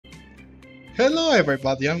Hello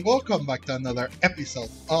everybody and welcome back to another episode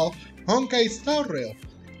of Honkai Star Rail.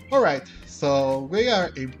 Alright, so we are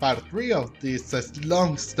in part 3 of this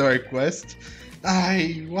long story quest.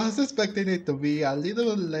 I was expecting it to be a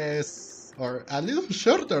little less or a little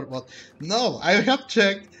shorter, but no, I have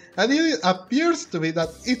checked and it appears to me that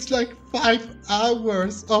it's like 5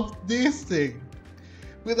 hours of this thing.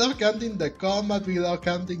 Without counting the combat, without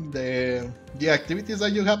counting the activities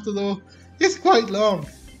that you have to do, it's quite long.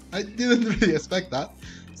 I didn't really expect that.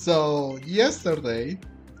 So yesterday,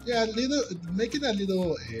 making a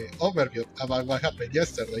little overview about what happened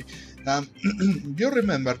yesterday. You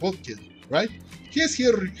remember Woodkill, right? He's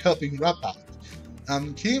here helping Wrap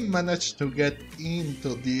out. He managed to get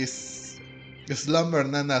into this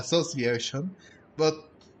slumbernana association, but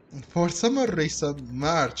for some reason,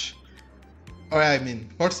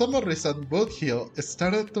 for some reason, Woodhill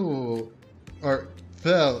started to, or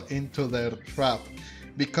fell into their trap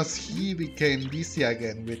because he became busy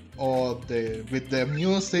again with the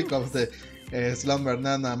music of the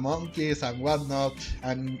slumbernana monkeys and whatnot,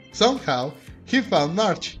 and somehow he found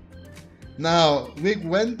March. Now we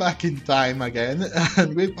went back in time again,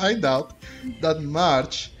 and we find out that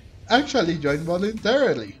March actually joined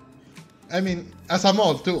voluntarily. I mean, as a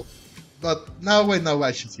mole too, but now we know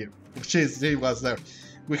why she's here. She was there.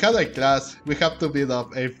 We had a class, we have to beat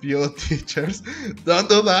up a few teachers. Don't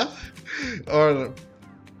do that. Or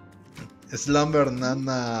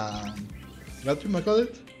slumbernana, what do you call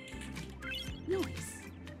it? Nice.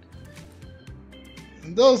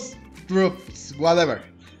 Those groups, whatever.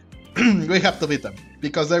 We have to beat them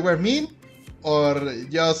because they were mean or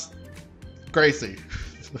just crazy.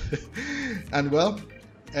 And well,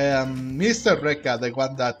 Mr. Rekka, the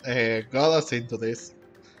one that got us into this,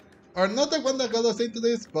 or not the one that got us into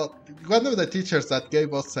this, but one of the teachers that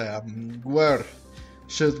gave us where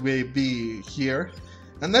should we be here.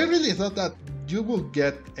 And I really thought that you would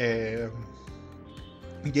get the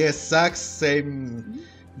exact same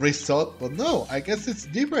result, but no, I guess it's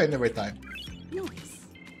different every time. Nice.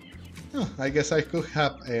 Huh, I guess I could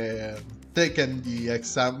have taken the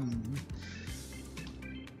exam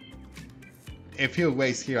a few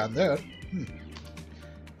ways here and there.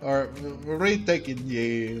 Or retaking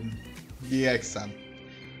the exam.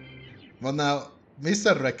 But now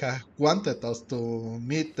Mr. Rekka wanted us to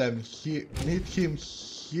meet him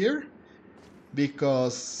here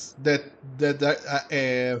because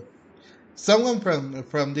someone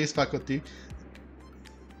from this faculty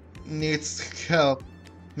needs help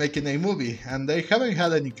making a movie, and they haven't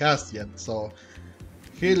had any cast yet, so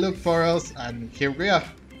he looked for us, and here we are.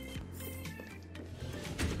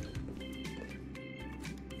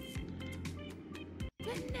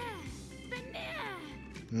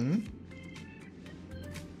 Hmm?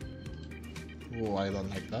 Oh, I don't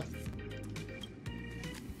like that.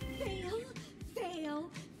 Fail, fail,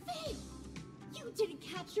 fail! You didn't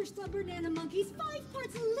capture slumbernana monkeys 5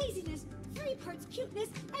 parts laziness, 3 parts cuteness,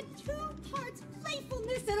 and 2 parts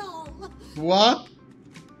playfulness at all! What?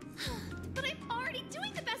 But I'm already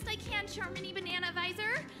doing the best I can, Charmony Banana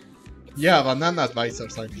Advisor. Yeah, banana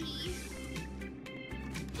advisors, I mean.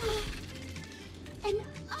 An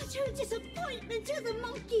utter disappointment to the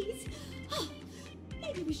monkeys!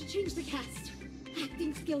 Maybe we should change the cast.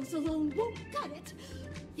 Acting skills alone won't cut it.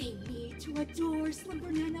 They need to adore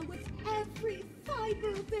slumbernana with every fiber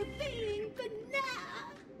of their being,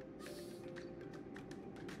 Banana!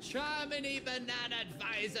 Charmony Banana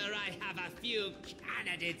Advisor, I have a few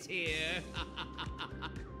candidates here.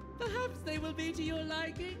 Perhaps they will be to your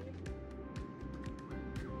liking.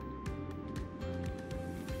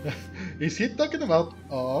 Is he talking about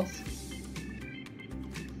us?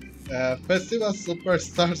 Festival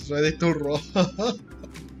superstars ready to roll.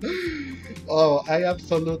 Oh, I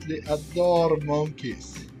absolutely adore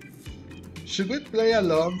monkeys. Should we play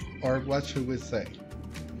along, or what should we say?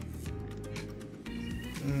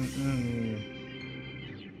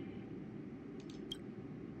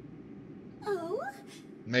 Oh?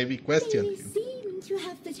 Maybe question They him. seem to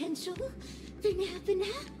have potential. Banana.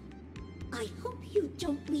 I hope you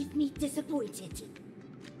don't leave me disappointed.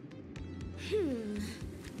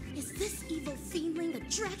 Is this evil fiendling a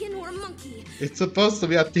dragon or a monkey? It's supposed to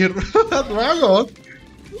be a dragon. No,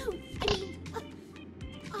 I mean,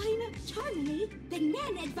 I'm Charmony,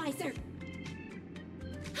 Banana Advisor.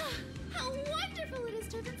 How wonderful it is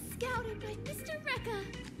to have been scouted by Mr. Rekka.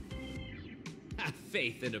 Have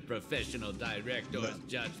faith in a professional director's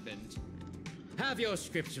judgment. Have your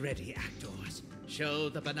scripts ready, actors. Show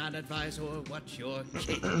the Banana Advisor what you're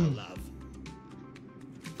capable of.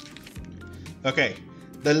 Okay,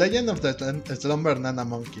 The legend of the slumbernana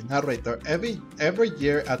monkey narrator. Every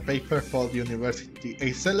year at Paperfall University,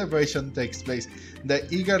 a celebration takes place, the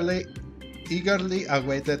eagerly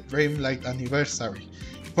awaited Dreamlight Anniversary.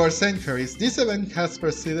 For centuries, this event has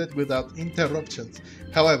proceeded without interruptions.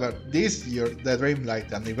 However, this year, the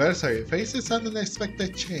Dreamlight Anniversary faces an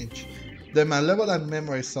unexpected change. The malevolent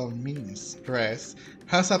memory zone Mistress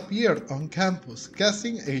has appeared on campus,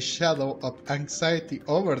 casting a shadow of anxiety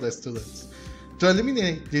over the students. To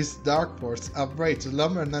eliminate this dark force, a brave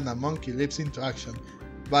slumbernana monkey leaps into action.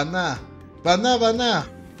 Bana! Bana! Bana!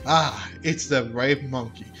 Ah, it's the brave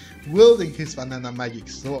monkey, wielding his banana magic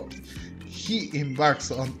sword. He embarks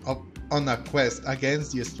on a quest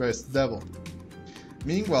against the stressed devil.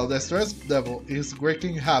 Meanwhile, the stressed devil is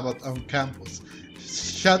wreaking havoc on campus,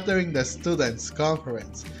 shattering the students'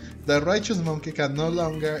 conference. The righteous monkey can no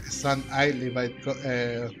longer stand idly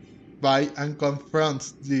by and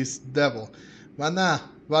confronts this devil. Bana!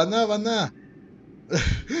 Bana! Bana!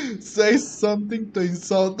 Say something to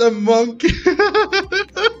insult the monkey!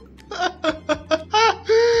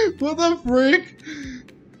 What a freak!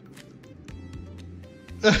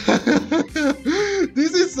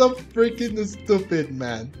 This is so freaking stupid,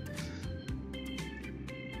 man.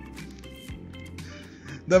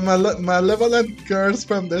 The malevolent curse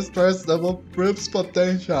from the stars devil proves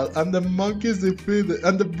potential, and the monkey is defeated,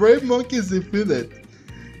 and the brave monkey is defeated.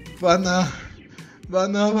 Bana,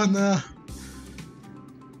 bana, bana.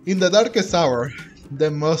 In the darkest hour, the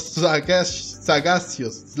most sagacious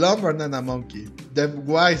slumbernana monkey, the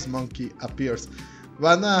wise monkey, appears.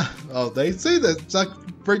 Bana, oh, they say that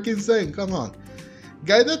freaking saying, come on.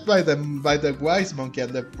 Guided by the wise monkey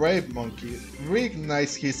and the brave monkey,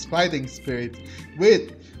 reignites his fighting spirit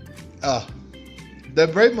with the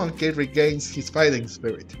brave monkey regains his fighting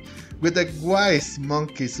spirit. With the wise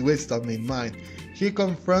monkey's wisdom in mind, he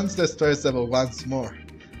confronts the stress devil once more.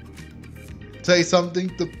 Say something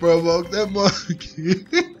to provoke the monkey.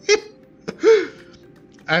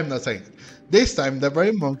 I'm not saying it. This time, the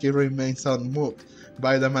brave monkey remains unmoved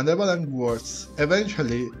by the malevolent words.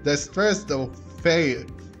 Eventually, the stress devil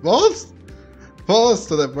falls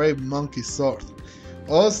to the brave monkey's sword.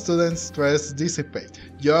 All students' stress dissipate.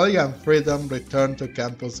 Joy and freedom return to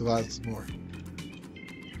campus once more.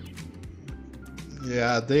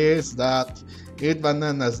 Yeah, this, that. Eat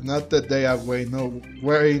bananas, not the day away,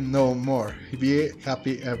 worry no more. Be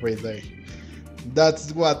happy every day.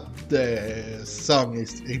 That's what the song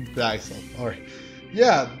is implies of. Or,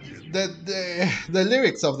 yeah, the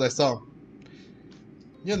lyrics of the song.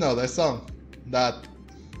 You know, the song that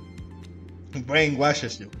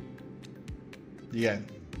brainwashes you. The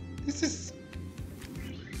end. This is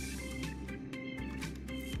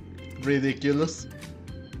ridiculous.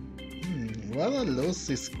 What a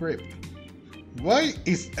lousy script. Why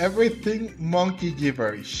is everything monkey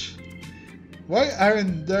gibberish? Why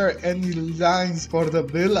aren't there any lines for the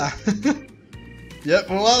villa? Yep,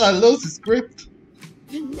 what a lousy script.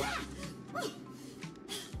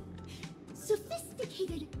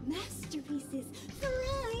 Sophisticated masterpieces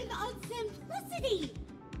thrive on simplicity.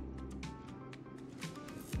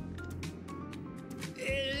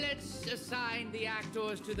 Let's assign the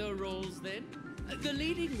actors to their roles then. The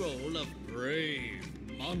leading role of brave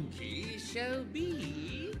monkey shall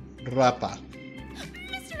be Rapa.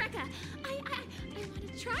 Mr. Eka, I want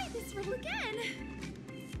to try this role again.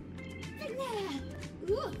 Banana!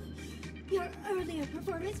 Ooh, your earlier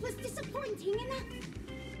performance was disappointing enough.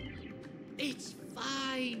 It's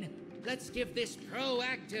fine. Let's give this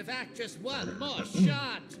proactive actress one more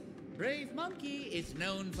shot. Brave Monkey is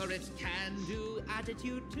known for its can-do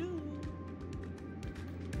attitude too.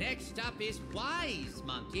 Next up is Wise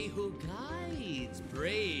Monkey, who guides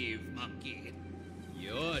Brave Monkey.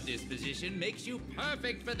 Your disposition makes you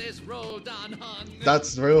perfect for this role, Don Hung.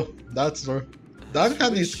 That's true. That's true.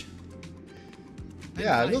 Duncan is.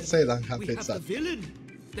 Yeah, I would say Duncan fits that. The villain,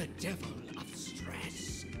 the devil of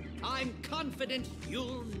stress. I'm confident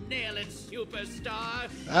you'll nail it, superstar.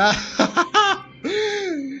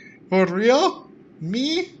 For real?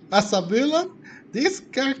 Me as a villain? This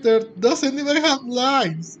character doesn't even have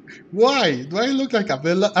lines. Why? Do I look like a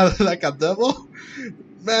villain, like a devil?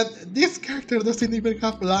 Man, this character doesn't even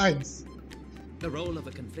have lines. The role of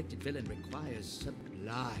a conflicted villain requires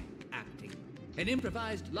sublime acting, and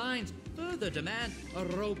improvised lines further demand a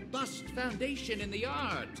robust foundation in the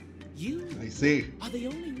art. You I see. are the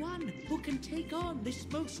only one who can take on this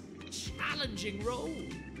most challenging role.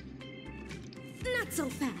 Not so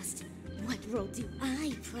fast. What role do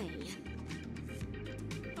I play?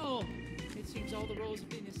 Oh, it seems all the roles have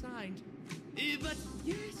been assigned. But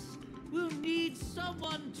yes, we'll need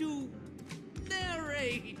someone to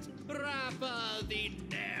narrate. Rapper the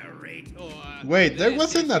narrator. Wait, there This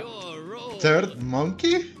wasn't is a your role. third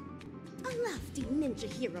monkey? A lofty ninja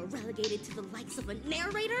hero relegated to the likes of a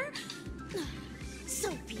narrator?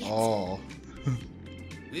 So be it. Oh.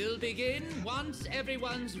 We'll begin once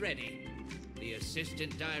everyone's ready. The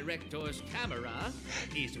assistant director's camera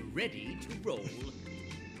is ready to roll.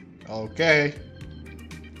 Okay.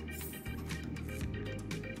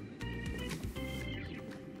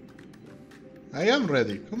 I am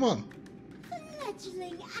ready. Come on.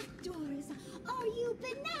 Fledgling actors, are you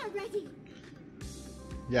banana ready?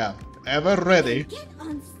 Yeah, ever ready. Get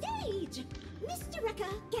on stage! Mr. Rekka,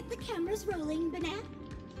 get the cameras rolling, banana.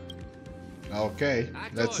 Okay,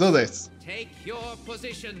 Actors, let's do this. Take your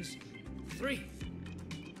positions. 3,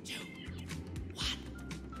 2, 1.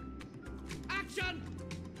 Action!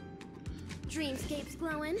 Dreamscapes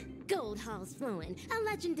glowing, gold halls flowing, a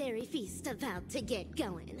legendary feast about to get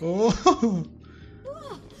going. Oh.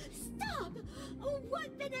 Whoa, stop!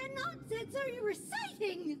 What banana nonsense are you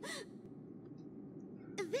reciting?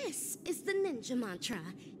 This is the ninja mantra.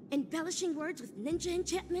 Embellishing words with ninja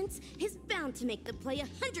enchantments is bound to make the play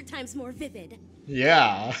 100 times more vivid.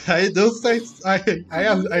 Yeah, I do say I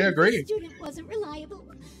agree. The student wasn't reliable.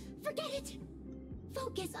 Forget it.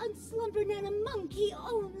 Focus on slumbernana monkey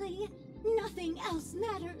only. Nothing else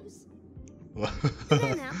matters.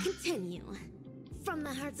 Then I'll continue. From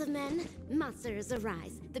the hearts of men, monsters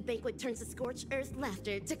arise. The banquet turns to scorched earth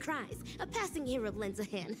laughter to cries. A passing hero lends a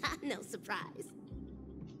hand. No surprise.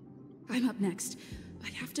 I'm up next. I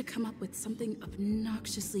have to come up with something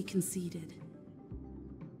obnoxiously conceited.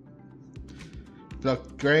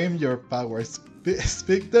 Proclaim your powers.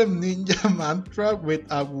 Speak the ninja mantra with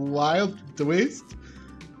a wild twist.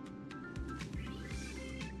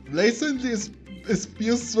 Blatantly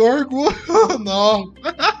spew sword. Oh no.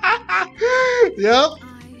 Yep.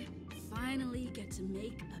 I finally get to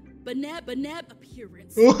make a banab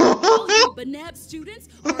appearance. All you banab students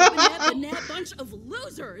are a banab bunch of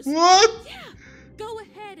losers. What? Yeah, go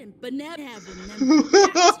ahead and banab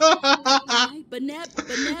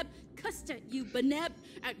banab cussed at you banab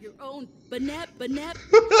at your own banab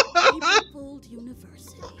peopled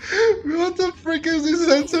university. What the frick is this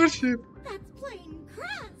censorship? That's plain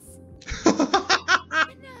crass.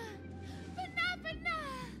 Banana!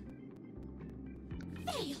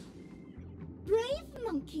 Fail. Brave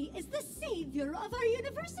Monkey is the savior of our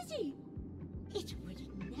university. It would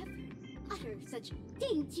never utter such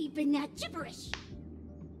dainty banana gibberish.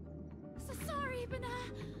 So sorry,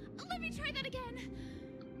 Banana. Let me try that again.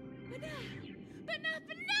 Banana!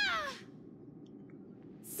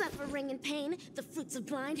 Suffering and pain, the fruits of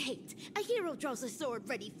blind hate. A hero draws a sword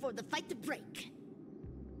ready for the fight to break.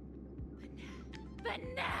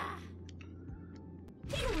 Banana!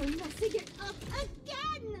 You're messing it up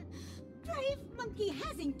again! Brave Monkey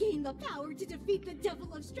hasn't gained the power to defeat the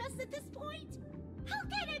devil of stress at this point. How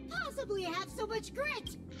can it possibly have so much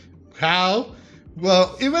grit? How?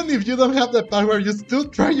 Well, even if you don't have the power, you still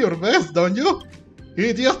try your best, don't you?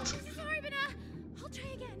 Idiot! Sorry, Banana. I'll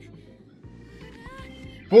try again.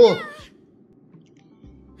 Pull!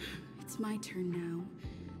 It's my turn now.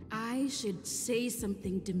 I should say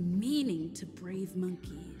something demeaning to Brave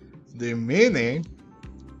Monkey. The meaning?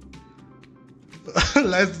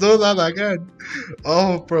 Let's do that again.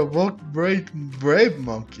 Oh, provoke brave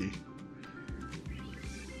monkey.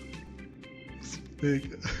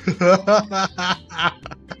 Speak.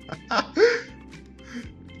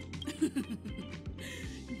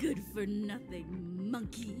 Good for nothing,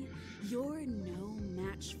 monkey. You're no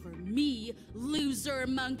match for me, loser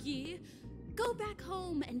monkey. Go back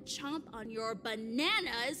home and chomp on your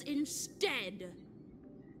bananas instead.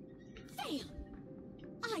 Fail!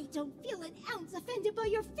 I don't feel an ounce offended by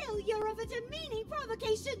your failure of a demeaning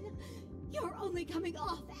provocation. You're only coming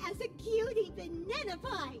off as a cutie banana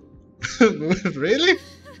pie. Really?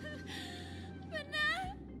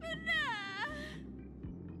 Banana!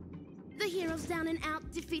 The hero's down and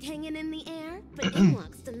out, defeat hanging in the air, but in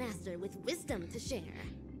walks the master with wisdom to share.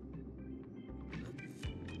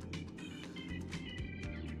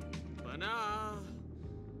 Banana.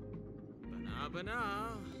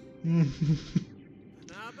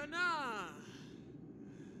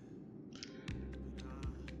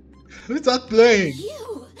 Who's that playing?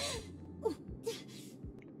 You!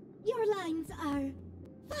 Your lines are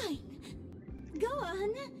fine. Go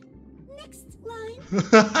on. Next line.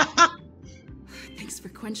 Thanks for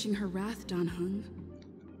quenching her wrath, Don Hung.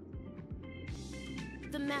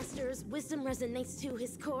 The master's wisdom resonates to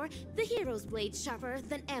his core. The hero's blade sharper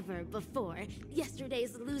than ever before.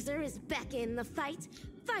 Yesterday's loser is back in the fight.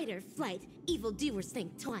 Fight or flight, evildoers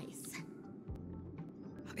think twice.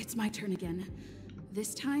 It's my turn again.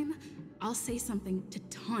 This time, I'll say something to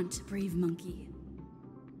taunt Brave Monkey.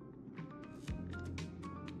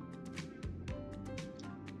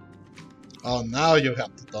 Oh, now you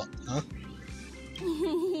have to talk, huh?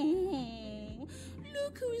 Oh,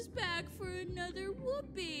 look who's back for another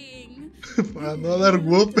whooping. For another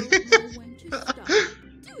whooping? You don't know when to stop,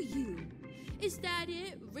 do you? Is that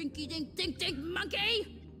it, rinky-dink-dink-dink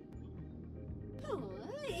monkey? Oh,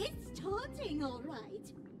 it's taunting, all right.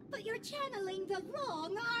 But you're channeling the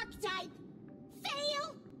wrong archetype.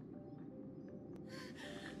 Fail!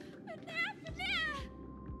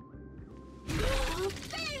 Oh,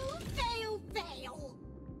 fail, fail, fail!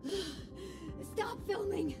 Stop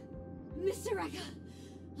filming, Mr. Eka.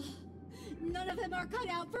 None of them are cut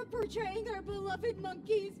out for portraying our beloved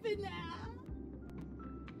monkeys, Banana.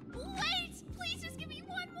 Wait! Please just give me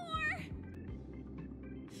one more!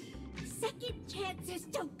 Second chances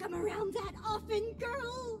don't come around that often,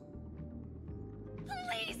 girl.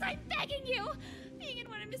 Please, I'm begging you! Being in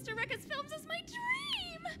one of Mr. Rekka's films is my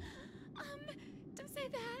dream! Don't say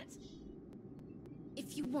that.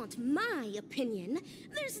 If you want my opinion,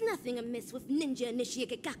 there's nothing amiss with Ninja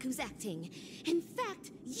Initiate Gaku's acting. In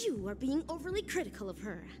fact, you are being overly critical of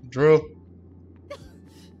her. Drew.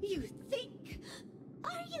 You think?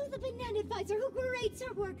 Are you the banana advisor who grades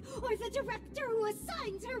her work, or the director who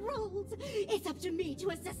assigns her roles? It's up to me to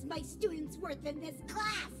assess my students' worth in this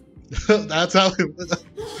class. That's how it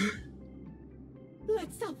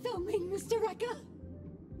Let's stop filming, Mr. Eka.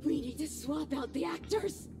 We need to swap out the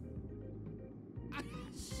actors.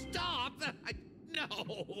 Stop!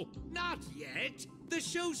 No, not yet. The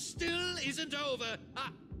show still isn't over.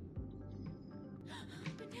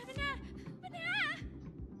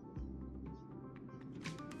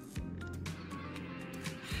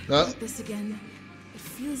 Banana! This again. It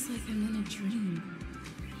feels like I'm in a dream.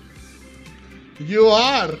 You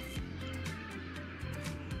are!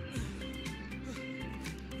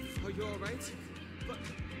 Are you alright?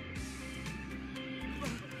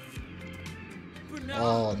 Banana!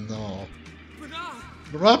 Oh no. Banana!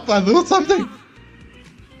 Rappa, do something!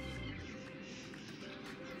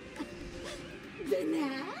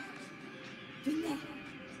 Banana? Banana?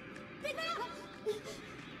 Banana?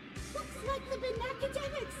 Looks like the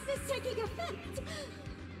Banacademics is taking effect.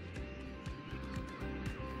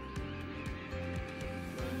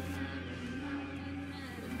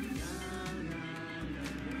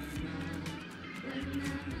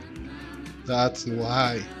 That's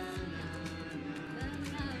why.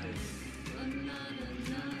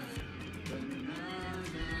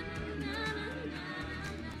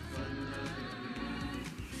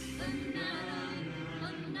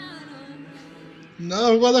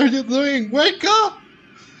 No, what are you doing? Wake up!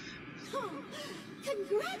 Oh,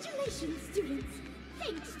 congratulations, students!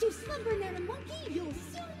 Thanks to slumbernana monkey, you'll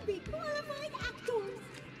soon be qualified actors.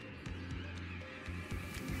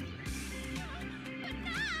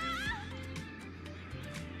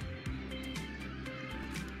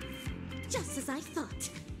 Just as I thought.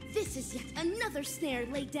 This is yet another snare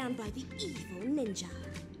laid down by the evil ninja.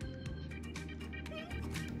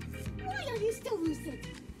 Why are you still lucid?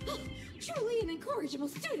 Truly an incorrigible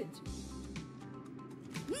student.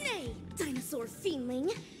 Nay, dinosaur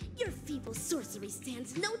fiendling! Your feeble sorcery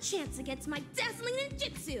stands no chance against my dazzling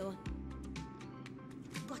ninjutsu!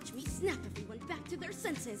 Watch me snap everyone back to their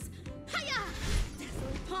senses! Hiya!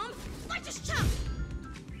 Dazzling palm, largest chop!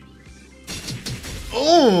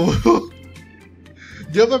 Oh!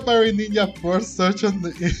 You have a Parry Ninja Force Search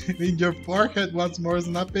in your forehead once more,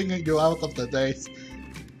 snapping you out of the daze.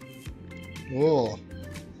 Oh.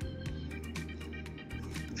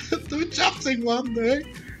 Two chops in one day!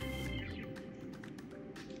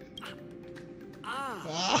 Oh.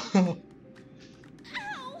 Ow!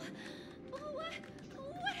 What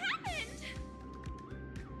happened?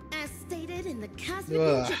 As stated in the cosmic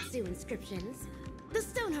Ugh. ninjutsu inscriptions, the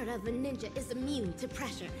stone heart of a ninja is immune to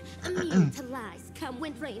pressure, immune to lies, come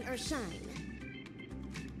wind, rain, or shine.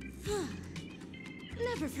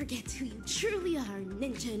 Never forget who you truly are,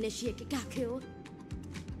 Ninja Initiate Gaku.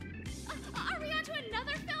 Are we on to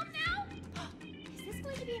another film now? Is this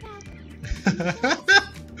going to be about...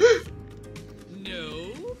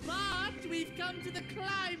 No, but we've come to the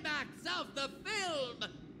climax of the film.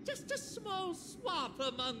 Just a small swap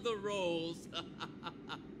among the roles.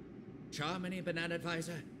 Charmony, Banana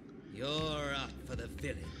Advisor, you're up for the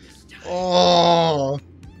villain this time. Oh!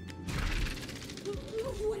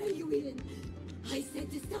 What are you eating? I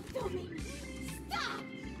said to stop filming. Stop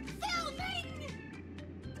filming!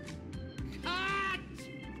 Cut!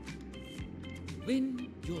 When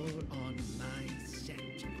you're on my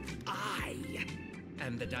set, I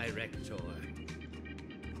am the director.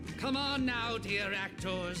 Come on now, dear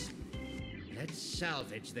actors. Let's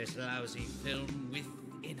salvage this lousy film with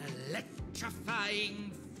an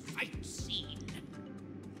electrifying fight scene.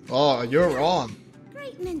 Oh, you're on.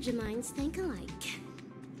 Great ninja minds think alike.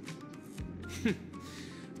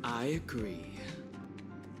 I agree.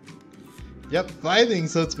 Yep, fighting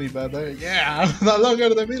suits me better. Yeah, I'm no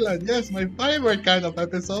longer the villain. Yes, my favorite kind of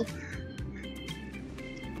episode.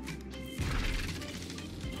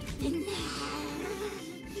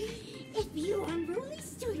 If you unruly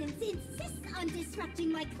students insist on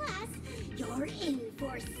disrupting my class, you're in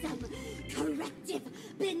for some corrective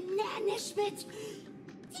bananishment.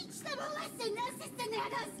 Teach them a lesson,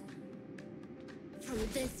 assistananas! From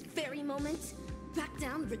this very moment, back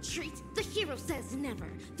down, retreat, the hero says never.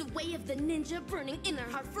 The way of the ninja burning in their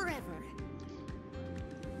heart forever.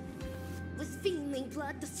 With fiendling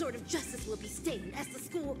blood, the sword of justice will be stained as the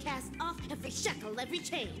school will cast off every shackle, every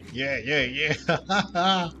chain.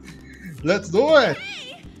 Yeah. Let's do it.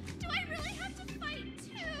 Hey! Do I really have to fight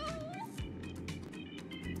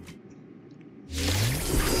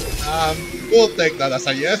too? We'll take that as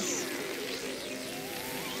a yes.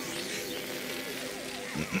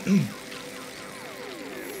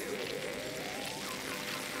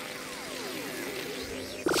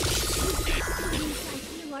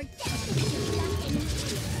 You are definitely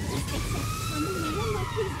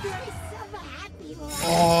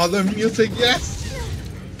Oh, the music, yes.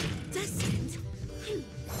 Destined.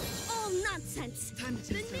 All nonsense.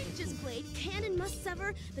 The ninja's blade can and must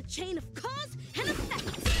sever the chain of cause and effect.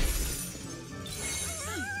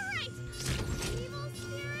 Alright! Evil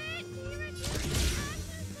spirit, he reduces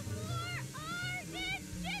ashes before our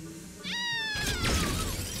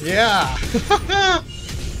Yeah.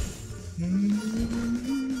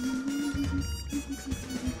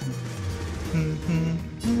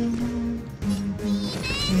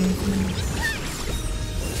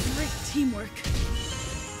 Great teamwork.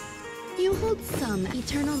 You hold some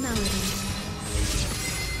eternal melody.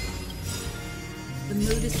 The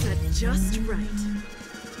mood is set just right.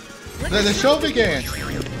 Let the show begin.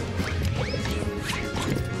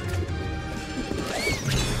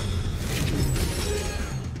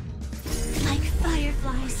 like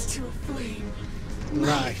fireflies to a flame.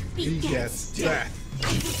 Life begets death. I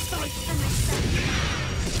will fight for myself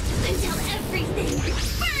until everything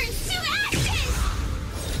burns to ashes!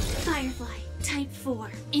 Firefly, type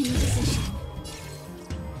 4, in position.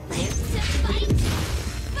 Live to fight!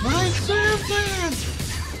 My servant!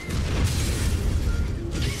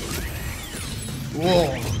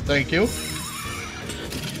 Whoa, thank you.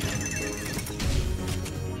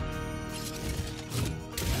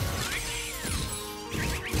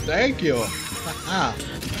 Thank you. Haha.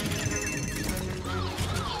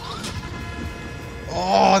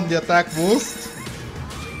 Oh, and the attack boost.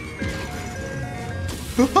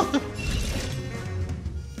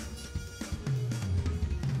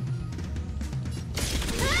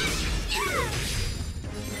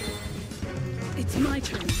 It's my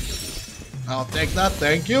turn. I'll take that,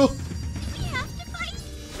 thank you. We have to fight!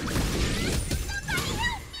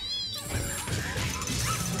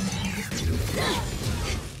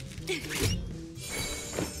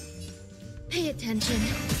 Pay attention.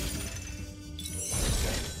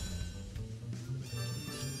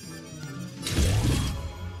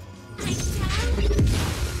 I shall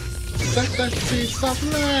Set that piece of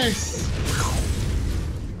lace.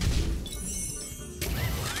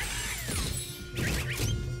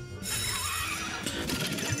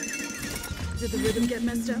 Did the rhythm get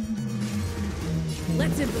messed up?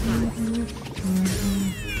 Let's improvise.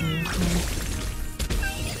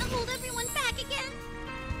 Are you gonna hold everyone back again?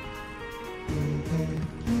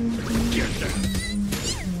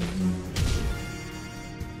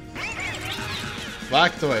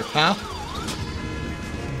 Back to it, huh?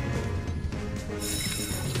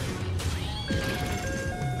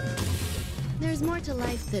 There's more to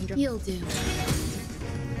life than you'll do.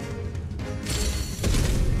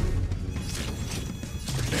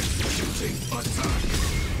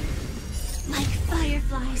 Like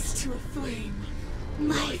fireflies to a flame.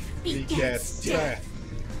 Life begets death.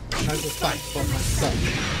 I will fight for myself.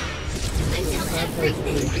 Until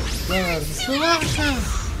everything Burns to ashes.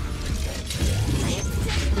 lives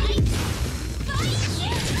to fight! Fight!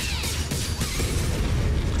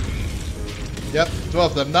 Yep, 2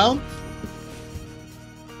 of them down.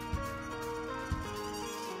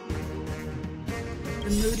 The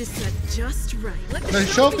mood is set just right. Let The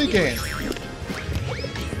show begin.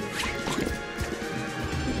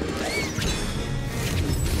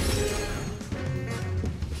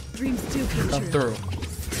 Dreams do come Come true. through.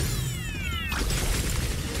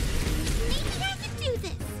 Maybe I can do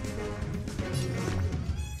this.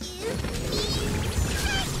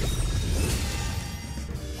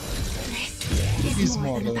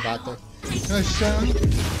 more than a battle. Hashem,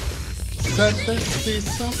 set the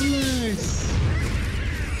streets ablaze!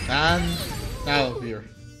 And out of here.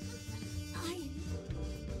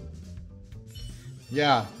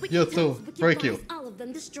 Yeah, you too. Freak you. All of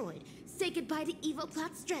them destroyed. Say goodbye to evil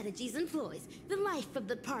plot strategies employs. The life of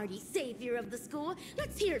the party, savior of the school.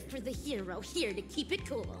 Let's hear it for the hero, here to keep it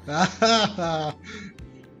cool.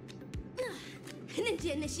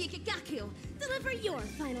 Ninja Initiate Kagaku, deliver your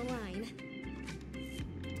final line.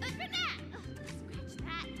 Scratch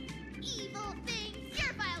that. Evil things.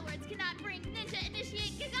 Your vile words cannot bring Ninja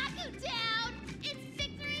Initiate Kagaku down. It's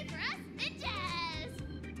victory for us ninjas.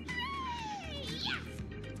 Hooray! Yes!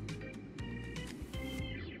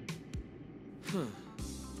 Huh.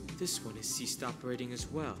 This one has ceased operating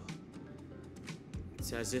as well.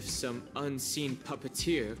 It's as if some unseen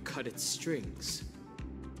puppeteer cut its strings.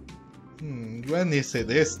 When is it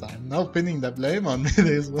this time? Now pinning the blame on me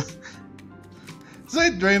this one.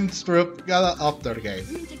 Sweet Dreams Troop got up their game.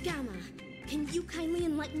 Ninja Gamma, can you kindly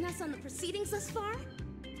enlighten us on the proceedings thus far?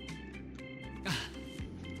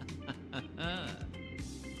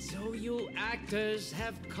 So you actors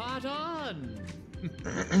have caught on.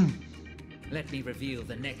 Let me reveal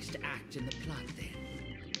the next act in the plot then.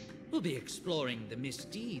 We'll be exploring the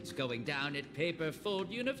misdeeds going down at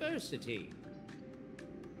Paperfold University.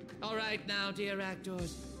 All right now, dear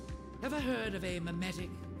actors, ever heard of a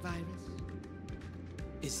mimetic virus?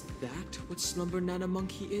 Is that what slumbernana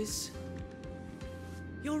monkey is?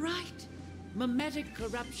 You're right. Mimetic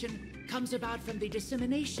corruption comes about from the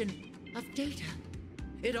dissemination of data.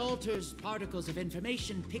 It alters particles of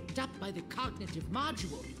information picked up by the cognitive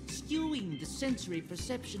module, skewing the sensory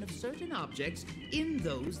perception of certain objects in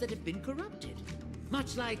those that have been corrupted.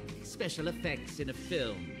 Much like special effects in a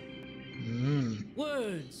film.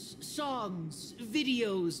 Words, songs,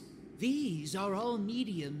 videos, these are all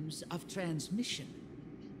mediums of transmission.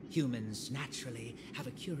 Humans naturally have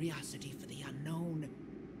a curiosity for the unknown,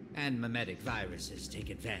 and mimetic viruses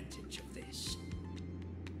take advantage of this.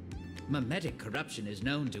 Mimetic corruption is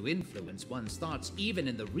known to influence one's thoughts even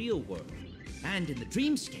in the real world, and in the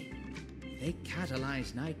dreamscape. They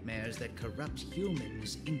catalyze nightmares that corrupt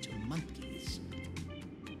humans into monkeys.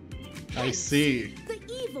 I see. The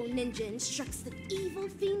evil ninja instructs the evil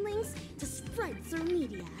fiendlings to spread through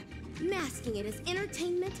media, masking it as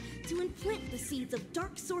entertainment to implant the seeds of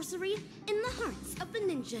dark sorcery in the hearts of the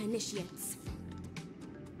ninja initiates.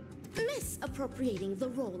 Misappropriating the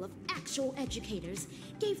role of actual educators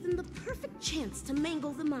gave them the perfect chance to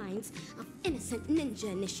mangle the minds of innocent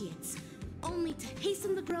ninja initiates, only to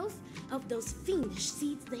hasten the growth of those fiendish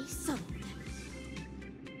seeds they sowed.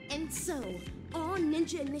 And so, all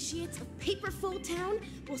ninja initiates of Paperfold Town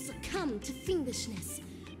will succumb to fiendishness,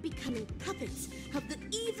 becoming puppets of the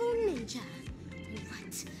evil ninja.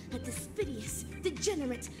 What a despicable,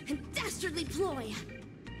 degenerate, and dastardly ploy!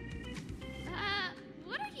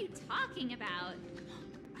 What are you talking about?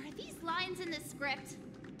 Are these lines in the script?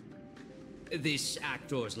 This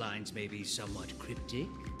actor's lines may be somewhat cryptic,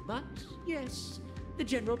 but yes, the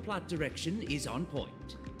general plot direction is on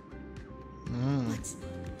point. But,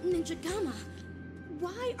 Ninja Gamma,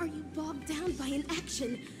 why are you bogged down by an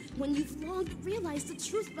action when you've long realized the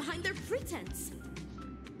truth behind their pretense?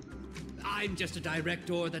 I'm just a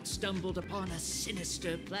director that stumbled upon a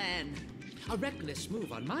sinister plan. A reckless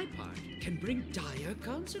move on my part can bring dire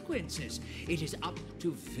consequences. It is up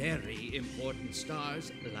to very important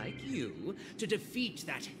stars like you to defeat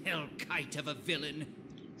that hellkite of a villain.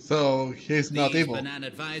 So he's not These evil. banana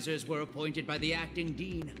advisors were appointed by the acting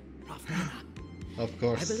dean, Prof. Nana. Of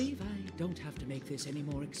course. I believe I don't have to make this any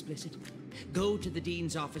more explicit. Go to the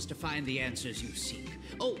dean's office to find the answers you seek.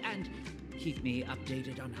 Oh, and keep me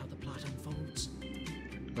updated on how the plot unfolds.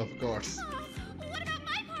 Of course. Oh, what about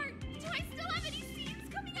my part? Do I still have any scenes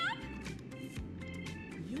coming up?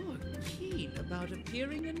 You're keen about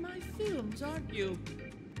appearing in my films, aren't you?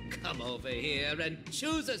 Come over here and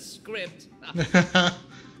choose a script. Can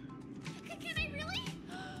I really?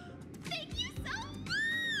 Thank you so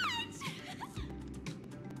much!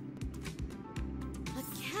 A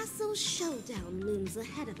castle showdown looms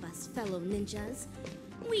ahead of us, fellow ninjas.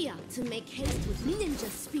 We ought to make haste with ninja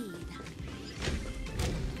speed.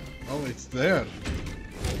 Oh, it's there.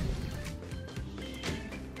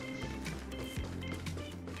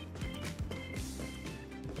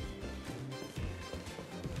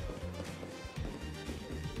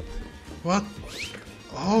 What?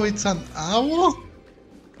 Oh, it's an owl?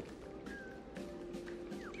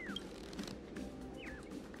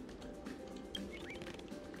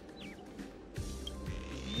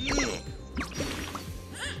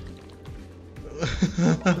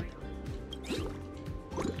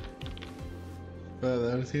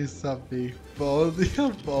 But he's a big body,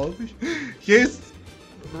 He's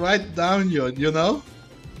right down you know?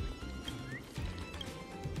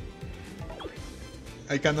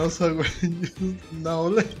 I can also use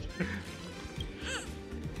knowledge.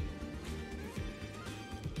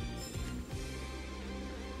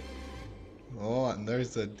 Oh, and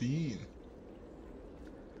there's a Dean.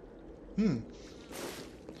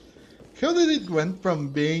 How did it went from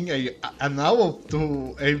being an owl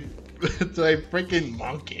to a to a freaking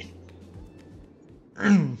monkey?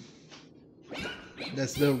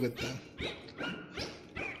 Let's deal with them.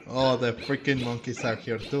 Oh, the freaking monkeys are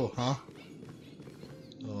here too, huh?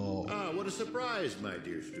 Oh. Ah, what a surprise, my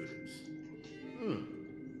dear students.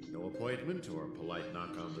 No appointment or polite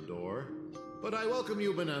knock on the door, but I welcome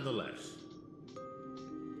you nonetheless.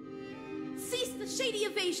 Cease the shady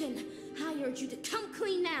evasion! I urge you to come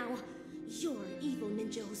clean now. You're evil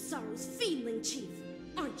ninja Osaru's fiendling chief,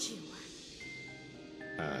 aren't you?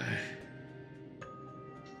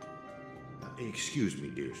 Excuse me,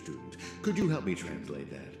 dear student. Could you help me translate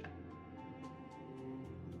that?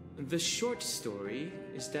 The short story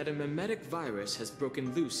is that a mimetic virus has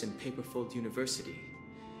broken loose in Paperfold University.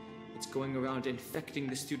 It's going around infecting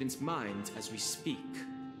the students' minds as we speak.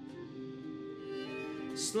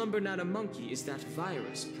 Slumbernana Monkey is that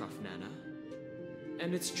virus, Prof. Nana.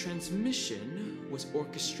 And its transmission was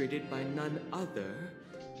orchestrated by none other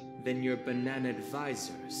than your banana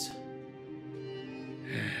advisors.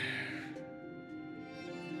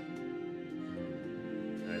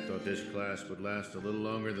 I thought this class would last a little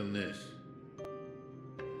longer than this.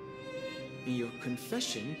 Your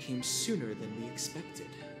confession came sooner than we expected.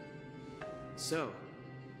 So,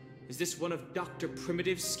 is this one of Dr.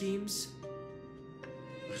 Primitive's schemes?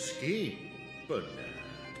 A scheme? But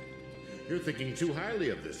you're thinking too highly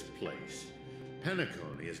of this place.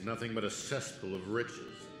 Penacony is nothing but a cesspool of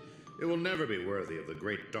riches. It will never be worthy of the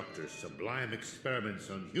great doctor's sublime experiments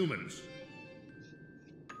on humans.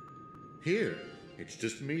 Here, it's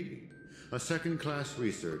just me, a second-class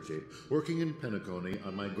research aide, working in Penacony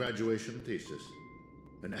on my graduation thesis.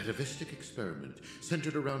 An atavistic experiment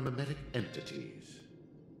centered around mimetic entities.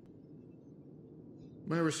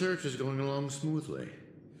 My research is going along smoothly.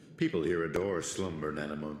 People here adore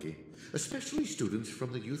slumbernana Monkey, especially students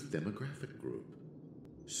from the youth demographic group.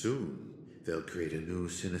 Soon, they'll create a new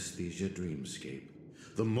synesthesia dreamscape,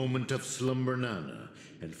 the moment of slumbernana,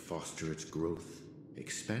 and foster its growth,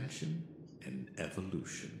 expansion, and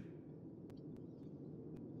evolution.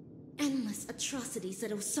 Endless atrocities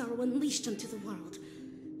that Osaru unleashed onto the world,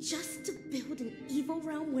 just to build an evil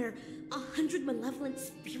realm where 100 malevolent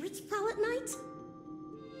spirits prowl at night?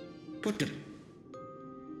 But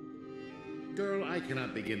girl, I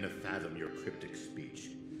cannot begin to fathom your cryptic speech.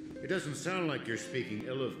 It doesn't sound like you're speaking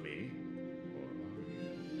ill of me.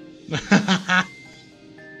 Or are you?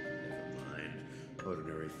 Never mind.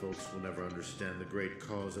 Ordinary folks will never understand the great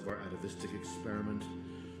cause of our atavistic experiment.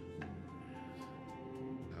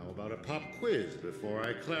 How about a pop quiz before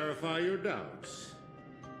I clarify your doubts?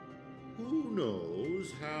 Who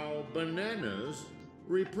knows how bananas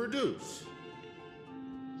reproduce?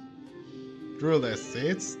 Through the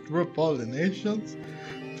seeds, through pollinations,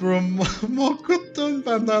 through Mokutun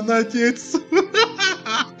banana jitsu.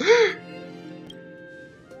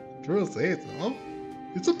 Through seeds, huh?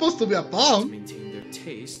 It's supposed to be a To bomb. maintain their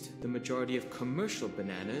taste, the majority of commercial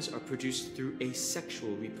bananas are produced through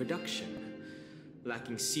asexual reproduction.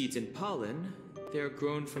 Lacking seeds and pollen, they are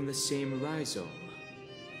grown from the same rhizome.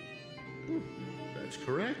 That's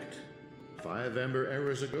correct. 5 Amber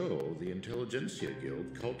eras ago, the Intelligentsia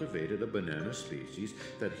Guild cultivated a banana species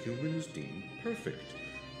that humans deem perfect,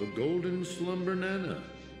 the Golden Slumbernana.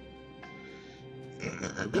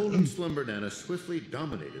 The Golden Slumbernana swiftly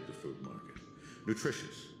dominated the food market.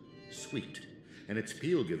 Nutritious, sweet, and its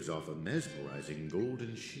peel gives off a mesmerizing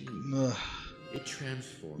golden sheen. It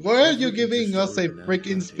transformed. Why are you every giving us a banana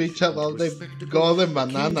freaking speech plantation about into a the spectacle golden akin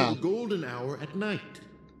to banana? the golden hour at night.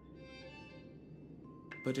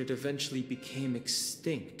 But it eventually became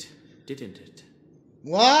extinct, didn't it?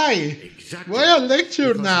 Why? Exactly. Why a lecture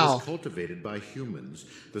Because it now? was cultivated by humans,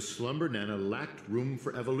 the slumbernana lacked room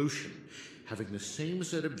for evolution. Having the same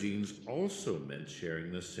set of genes also meant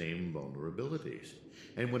sharing the same vulnerabilities.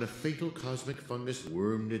 And when a fatal cosmic fungus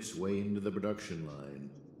wormed its way into the production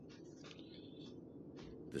line,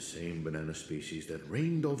 the same banana species that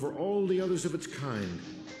reigned over all the others of its kind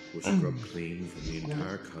was scrubbed clean from the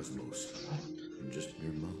entire cosmos in just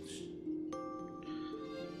mere months.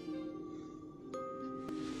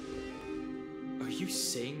 Are you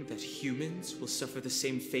saying that humans will suffer the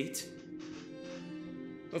same fate?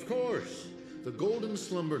 Of course. the golden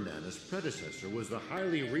slumbernana's predecessor was the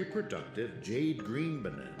highly reproductive jade green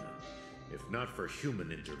banana. If not for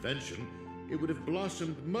human intervention, it would have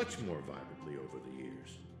blossomed much more vibrantly over the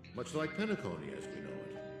years, much like Penacony as we know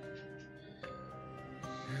it.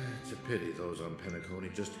 It's a pity those on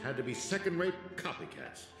Penacony just had to be second-rate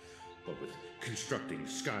copycats. But with constructing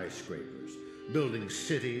skyscrapers, building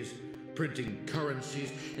cities, printing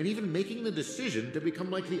currencies, and even making the decision to become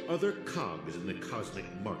like the other cogs in the cosmic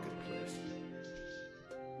marketplace.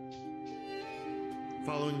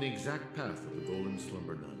 Following the exact path of the golden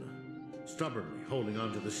slumbernana, stubbornly holding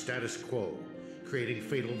on to the status quo, creating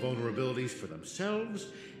fatal vulnerabilities for themselves,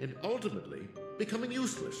 and ultimately becoming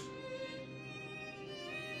useless.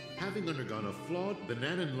 Having undergone a flawed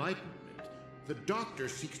banana enlightenment, the Doctor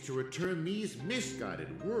seeks to return these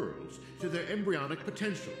misguided worlds to their embryonic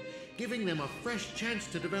potential, giving them a fresh chance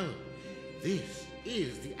to develop. This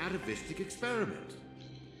is the atavistic experiment.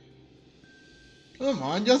 Come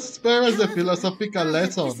on, just spare us the However, philosophical I have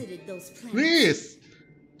lesson. visited those planets. Please!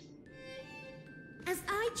 As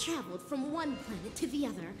I traveled from one planet to the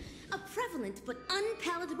other, a prevalent but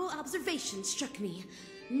unpalatable observation struck me.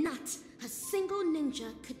 Not a single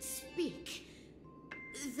ninja could speak.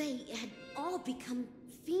 They had all become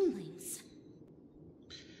fiendlings.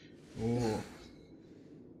 Oh.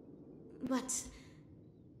 But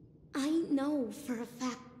I know for a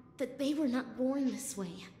fact that they were not born this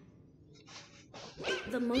way.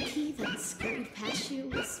 The monkey that scurried past you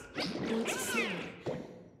was going to say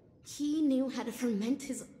he knew how to ferment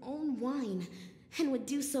his own wine and would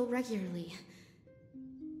do so regularly.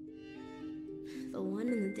 The one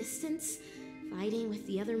in the distance, fighting with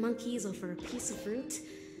the other monkeys over a piece of fruit,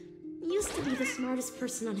 used to be the smartest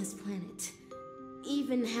person on his planet,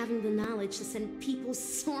 even having the knowledge to send people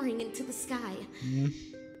soaring into the sky.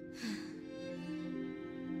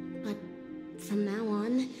 But from now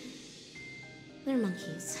on, they're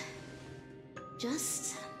monkeys.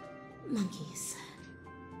 Just monkeys.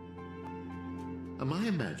 Am I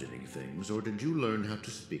imagining things, or did you learn how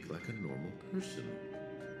to speak like a normal person?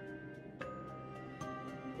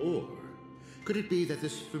 Or could it be that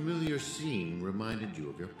this familiar scene reminded you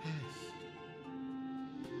of your past?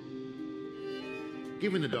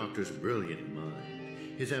 Given the Doctor's brilliant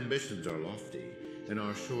mind, his ambitions are lofty and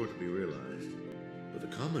are sure to be realized. But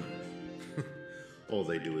the commoners, all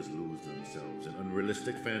they do is lose themselves in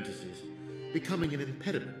unrealistic fantasies, becoming an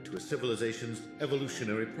impediment to a civilization's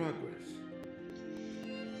evolutionary progress.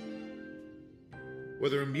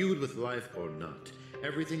 Whether imbued with life or not,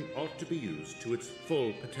 everything ought to be used to its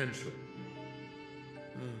full potential.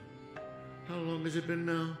 How long has it been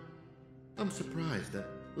now? I'm surprised that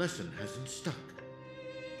lesson hasn't stuck.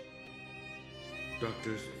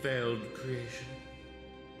 Doctor's failed creation.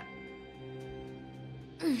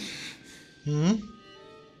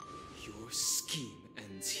 Your scheme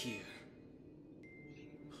ends here.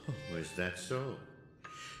 Oh, is that so?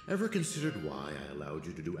 Ever considered why I allowed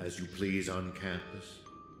you to do as you please on campus?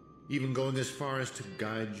 Even going as far as to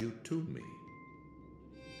guide you to me?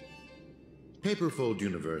 Paperfold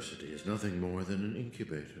University is nothing more than an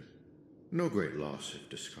incubator. No great loss if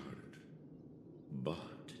discarded. But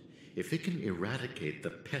if it can eradicate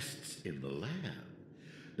the pests in the lab,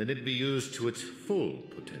 then it'd be used to its full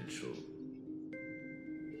potential.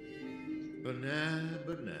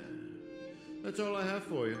 Banana. That's all I have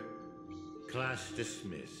for you. Class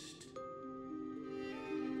dismissed.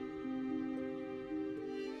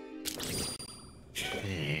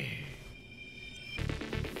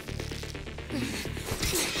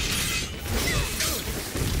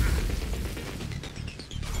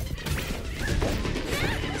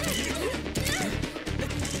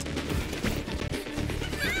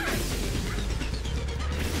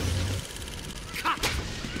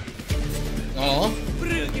 Oh.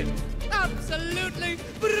 Brilliant! Absolutely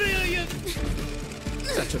brilliant!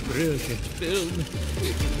 Such a brilliant film.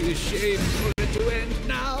 It'd be a shame for it to end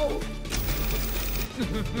now.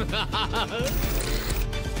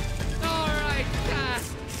 All right,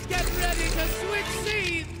 cast, get ready to switch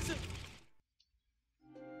scenes.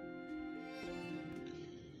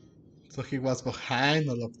 So he was behind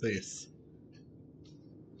all of this.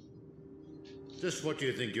 Just what do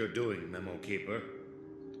you think you're doing, Memo Keeper?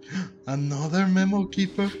 Another memo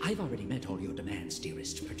keeper? I've already met all your demands,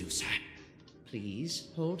 dearest producer. Please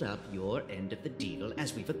hold up your end of the deal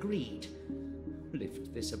as we've agreed.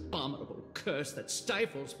 Lift this abominable curse that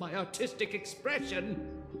stifles my artistic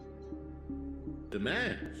expression.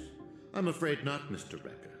 Demands? I'm afraid not, Mr.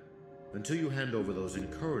 Becker. Until you hand over those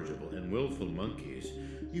incorrigible and willful monkeys,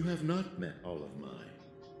 you have not met all of my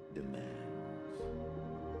demands.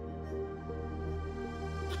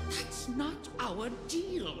 But that's not our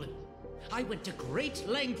deal. I went to great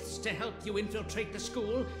lengths to help you infiltrate the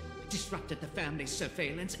school, disrupted the family's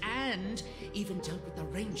surveillance, and even dealt with the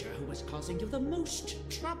ranger who was causing you the most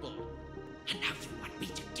trouble. And now you want me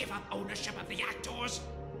to give up ownership of the actors?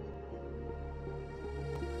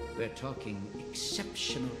 We're talking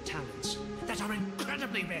exceptional talents that are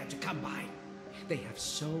incredibly rare to come by. They have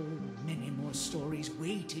so many more stories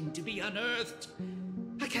waiting to be unearthed.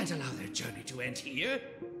 I can't allow their journey to end here.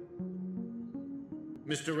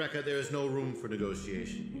 Mr. Rekka, there is no room for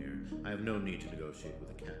negotiation here. I have no need to negotiate with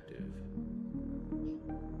a captive.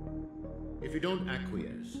 If you don't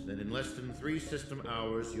acquiesce, then in less than 3 system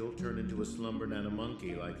hours, you'll turn into a slumbernana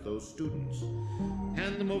monkey like those students.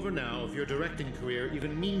 Hand them over now if your directing career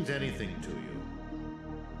even means anything to you.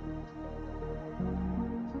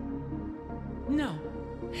 No,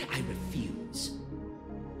 I refuse.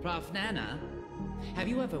 Prof. Nana, have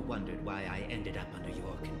you ever wondered why I ended up under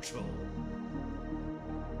your control?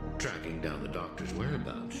 Tracking down the doctor's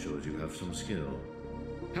whereabouts shows you have some skill.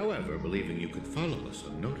 However, believing you could follow us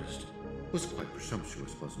unnoticed was quite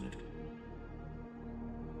presumptuous, wasn't it?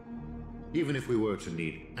 Even if we were to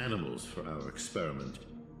need animals for our experiment,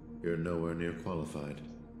 you're nowhere near qualified.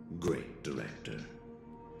 Great director.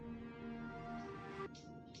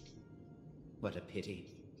 What a pity.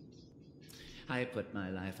 I put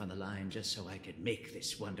my life on the line just so I could make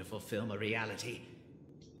this wonderful film a reality.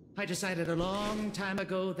 I decided a long time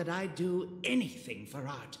ago that I'd do anything for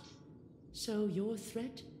art. So your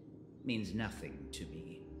threat means nothing to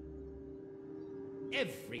me.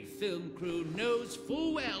 Every film crew knows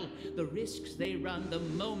full well the risks they run the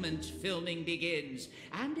moment filming begins.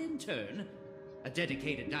 And in turn, a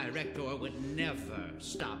dedicated director would never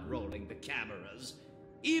stop rolling the cameras.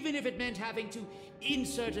 Even if it meant having to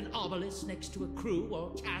insert an obelisk next to a crew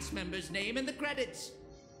or cast member's name in the credits.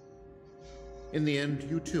 In the end,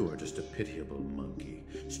 you too are just a pitiable monkey,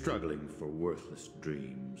 struggling for worthless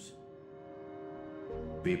dreams.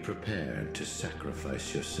 Be prepared to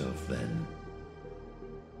sacrifice yourself then.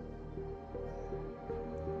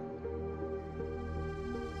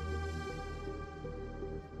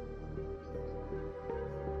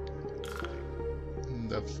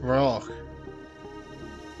 The frog.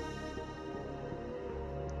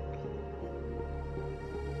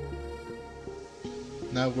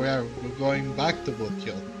 Now we're going back to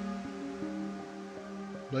Butyo.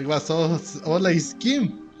 But it was all a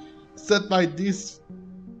scheme set by this.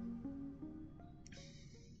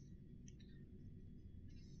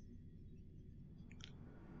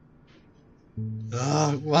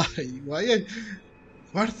 Why?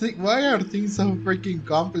 Why are things so freaking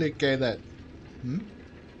complicated? Hmm?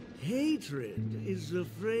 Hatred is the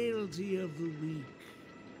frailty of the weak.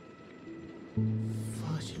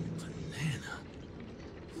 Fudging banana.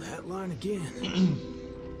 That line again.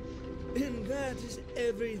 And that is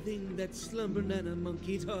everything that slumbernana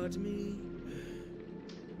monkey taught me.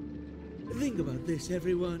 Think about this,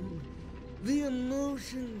 everyone. The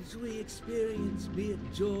emotions we experience, be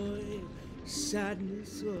it joy,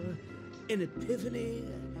 sadness, or an epiphany,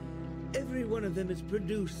 every one of them is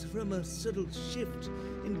produced from a subtle shift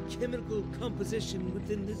in chemical composition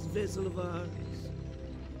within this vessel of ours.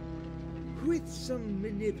 With some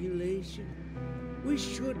manipulation, we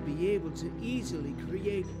should be able to easily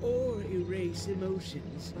create or erase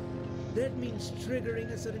emotions. That means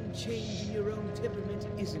triggering a sudden change in your own temperament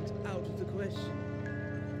isn't out of the question.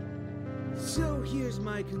 So here's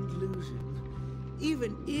my conclusion.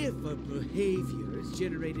 Even if a behavior is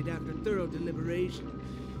generated after thorough deliberation,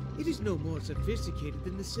 it is no more sophisticated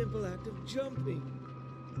than the simple act of jumping.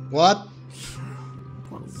 What?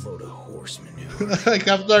 What a load of horse manure. I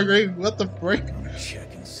have to agree. What the frick? I'm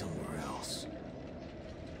checking somewhere else.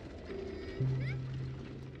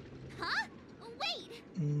 Huh? Wait!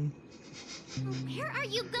 Where are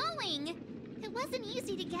you going? It wasn't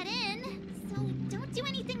easy to get in, so don't do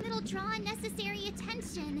anything that'll draw unnecessary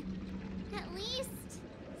attention. At least,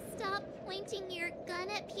 stop pointing your gun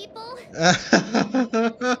at people.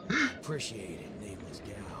 Appreciate it, nameless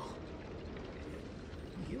gal.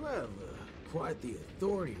 You have quite the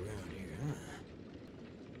authority around here,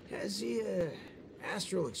 huh? Has the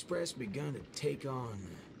Astral Express begun to take on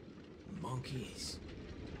monkeys?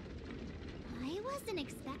 I wasn't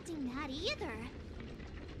expecting that either.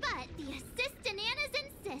 But the assist-ananas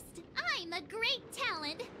insist I'm a great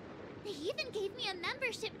talent. They even gave me a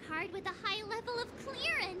membership card with a high level of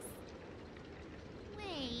clearance.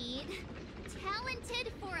 Wait,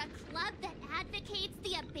 talented for a club that advocates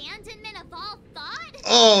the abandonment of all thought?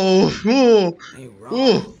 Oh! Ain't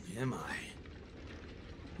wrong, am I?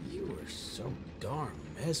 You were so darn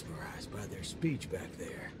mesmerized by their speech back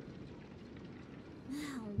there.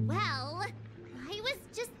 Well, I was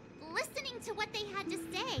just listening to what they had to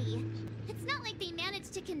say. It's not like they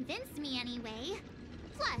managed to convince me anyway.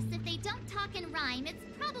 Plus, if they don't talk and rhyme, it's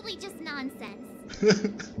probably just nonsense.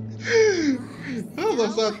 How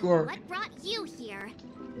does that work? What brought you here?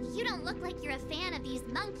 You don't look like you're a fan of these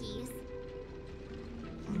monkeys.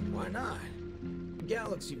 Why not?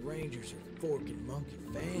 Galaxy Rangers are forking monkey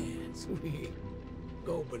fans. We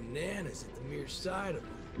go bananas at the mere sight of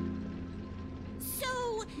them.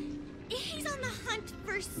 So, he's on the hunt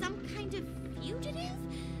for some kind of fugitive?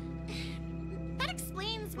 That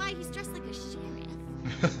explains why he's dressed like a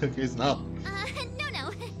sheriff. He's not.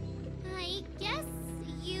 No. I guess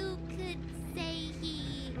you could say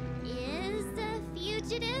he is a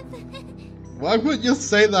fugitive? Why would you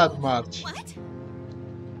say that much? What?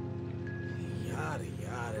 Yada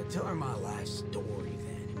yada. Tell her my life story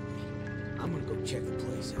then. I'm gonna go check the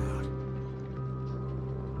place out.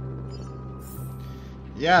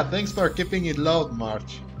 Yeah, thanks for keeping it low,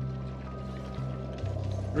 March.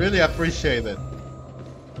 Really appreciate it.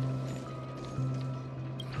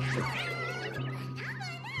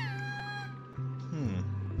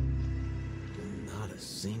 Not a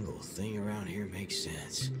single thing around here makes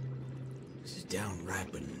sense. This is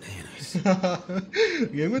downright bananas.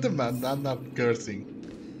 Game with the banana cursing.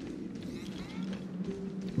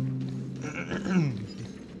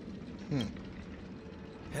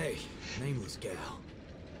 Hey, nameless gal.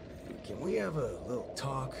 Can we have a little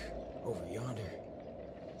talk over yonder?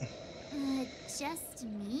 Just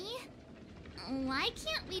me? Why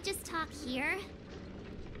can't we just talk here?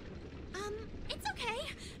 It's okay.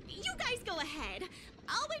 You guys go ahead.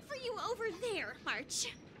 I'll wait for you over there, March.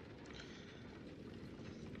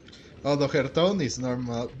 Although her tone is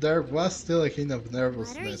normal, there was still a hint of What are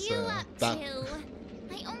nervousness. you up to?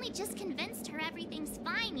 I only just convinced her everything's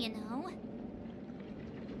fine, you know.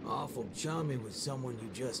 Awful chummy with someone you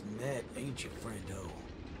just met, ain't you, friendo?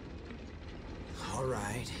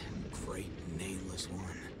 Alright, great nameless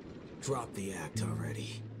one. Drop the act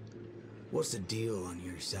already. What's the deal on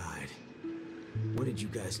your side? When did you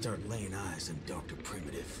guys start laying eyes on Dr.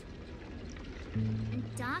 Primitive?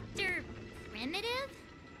 Dr. Primitive?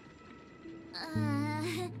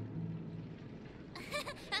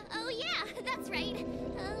 Oh yeah, that's right.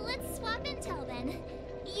 Let's swap intel then.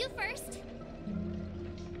 You first.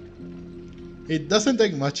 It doesn't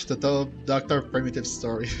take much to tell Dr. Primitive's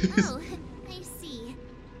story. Oh, I see.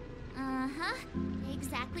 Uh-huh.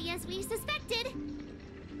 Exactly as we suspected.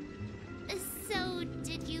 So,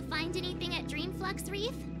 did you find anything at Dreamflux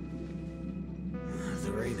Reef?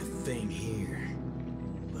 There ain't a thing here.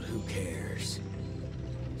 But who cares?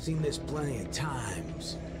 Seen this plenty of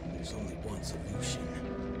times. There's only one solution.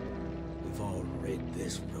 We've all rid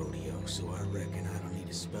this rodeo, so I reckon I don't need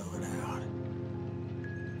to spell it out.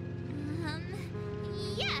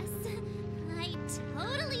 Yes. I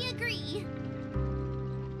totally agree.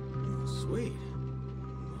 Sweet.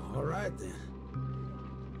 All right then.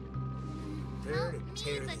 Prepare Help to me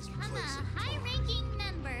tear this become place a high-ranking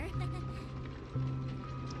member.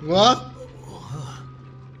 What?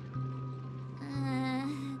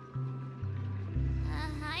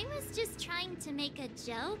 I was just trying to make a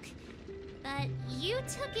joke, but you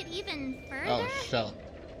took it even further. Oh, shut.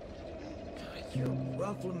 You're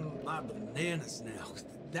ruffling my bananas now.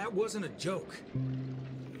 That wasn't a joke.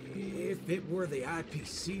 If it were the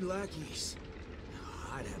IPC lackeys,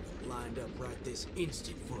 I'd have them lined up right this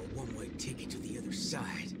instant for a one-way ticket to the other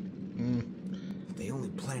side. But they only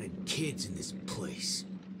planted kids in this place.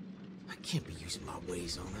 I can't be using my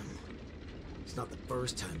ways on them. It's not the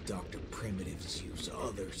first time Dr. Primitives use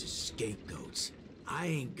others as scapegoats. I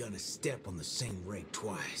ain't gonna step on the same rake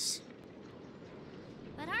twice.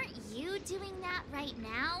 But aren't you doing that right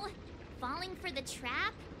now? Falling for the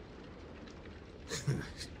trap?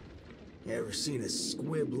 Ever seen a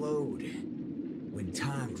squib load? When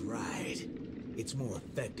timed right, it's more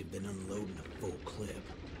effective than unloading a full clip.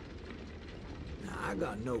 Now, I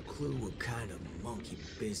got no clue what kind of monkey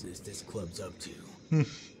business this club's up to.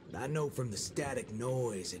 But I know from the static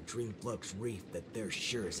noise at Dreamflux Reef that they're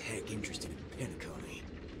sure as heck interested in Penacony.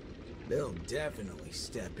 They'll definitely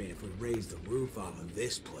step in if we raise the roof off of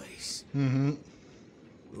this place.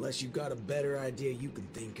 Unless you've got a better idea you can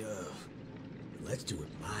think of. Let's do it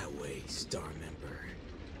my way, Star Member.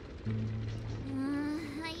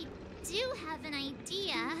 I do have an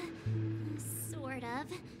idea. Sort of.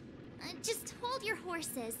 Just hold your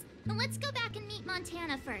horses. Let's go back and meet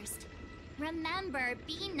Montana first. Remember,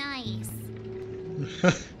 be nice.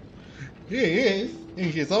 He is,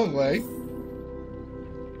 in his own way.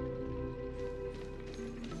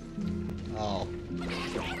 Oh.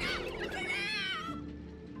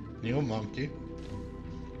 New monkey.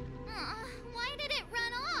 Why did it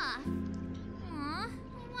run off?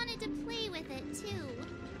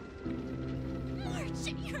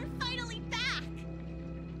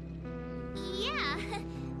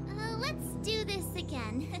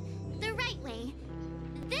 again. The right way.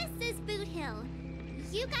 This is Boot Hill.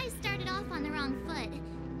 You guys started off on the wrong foot.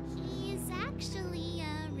 He's actually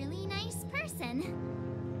a really nice person.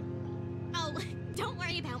 Oh, don't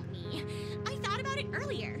worry about me. I thought about it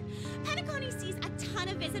earlier. Pentaconi sees a ton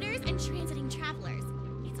of visitors and transiting travelers.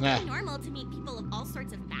 It's only normal to meet people of all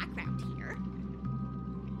sorts of background here.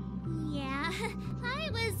 Yeah, I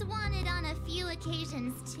was wanted on a few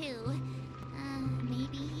occasions too.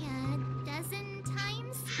 Maybe a dozen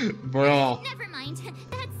times? Bro. Never mind,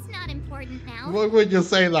 that's not important now. Why would you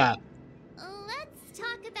say that? Let's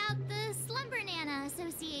talk about the slumbernana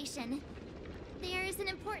Association. There's an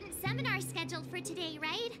important seminar scheduled for today,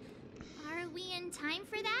 right? Are we in time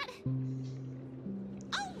for that?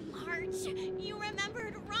 Oh, March, you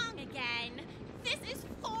remembered wrong again. This is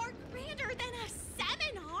far grander than a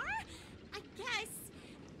seminar. I guess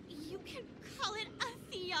you can call it a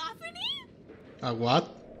theophany? A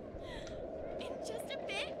what? In just a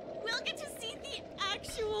bit, we'll get to see the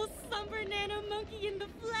actual slumbernana monkey in the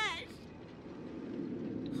flesh.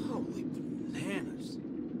 Holy bananas.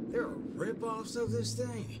 There are rip-offs of this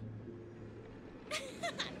thing.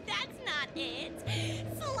 That's not it.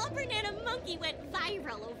 Slumbernana monkey went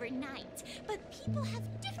viral overnight, but people have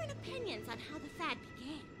different opinions on how the fad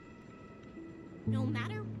began. No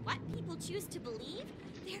matter what people choose to believe,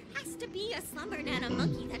 there has to be a slumbernana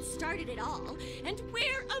monkey that started it all, and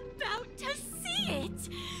we're about to see it!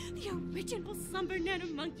 The original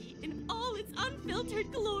slumbernana monkey in all its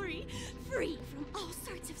unfiltered glory, free from all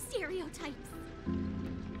sorts of stereotypes.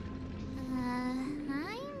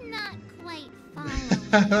 I'm not quite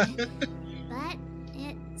following, but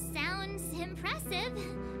it sounds impressive,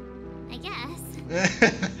 I guess.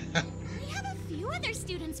 We have a few other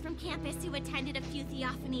students from campus who attended a few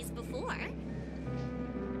theophanies before.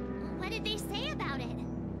 What did they say about it?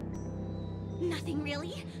 Nothing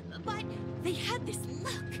really, but they had this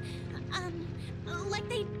look, like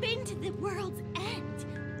they'd been to the world's end.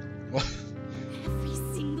 What? Every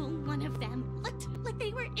single one of them looked like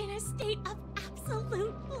they were in a state of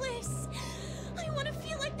absolute bliss. I want to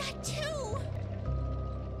feel like that too.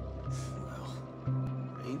 Well,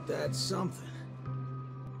 ain't that something? I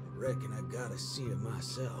reckon I gotta see it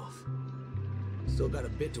myself. Still got a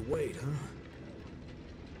bit to wait, huh?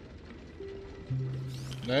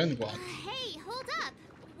 Then what? Hey, hold up.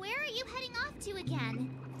 Where are you heading off to again?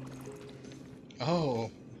 Oh.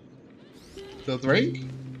 The drink?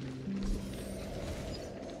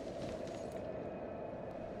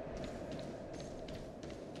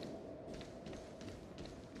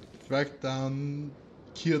 Track down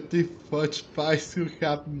cutie fudge pies who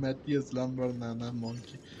have met the slumbernana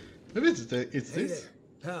monkey. Maybe it's Hey this? there,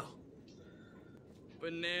 pal.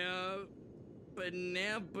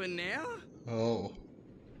 Banana? Oh.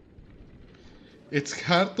 It's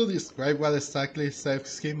hard to describe what exactly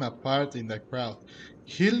sets him apart in the crowd.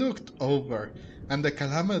 He looked over, and the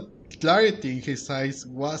clarity in his eyes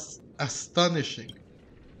was astonishing.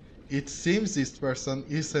 It seems this person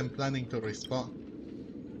isn't planning to respond.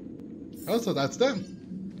 Oh, so that's them.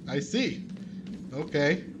 I see.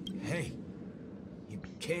 Okay. Hey, you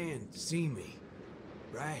can see me,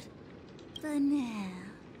 right? Banana.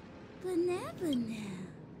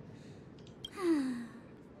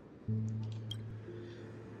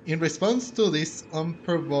 In response to this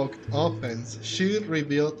unprovoked offense, she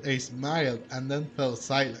revealed a smile and then fell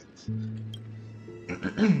silent.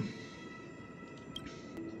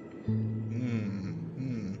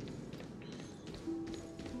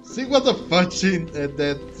 See what the fudge in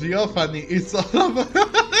the theophany is all about.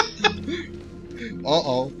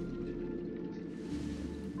 Uh-oh.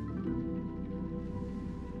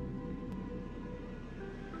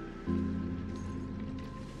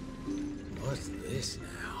 What's this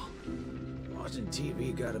now? Watching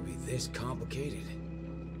TV gotta be this complicated.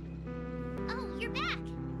 Oh, you're back.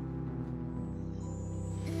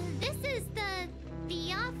 This is the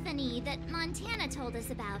theophany that Montana told us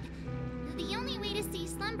about. The only way to see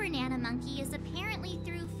slumbernana monkey is apparently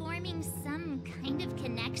through forming some kind of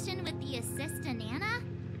connection with the assist-nana.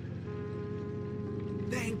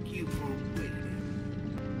 Thank you for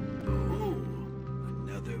waiting. Oh,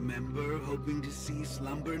 another member hoping to see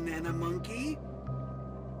slumbernana monkey?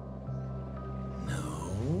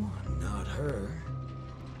 No, not her.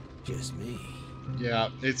 Just me. Yeah,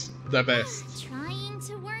 it's the best. Trying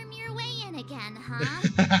to worm your way in again, huh?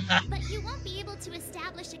 But you won't be able to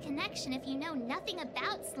establish a connection if you know nothing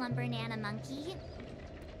about slumbernana monkey.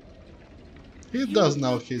 He does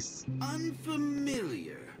know his...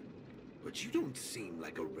 Unfamiliar. But you don't seem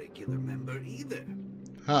like a regular member either.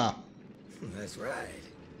 Huh. That's right.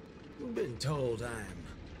 You've been told I'm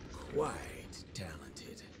quite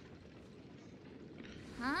talented.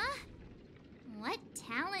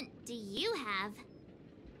 confront do you have?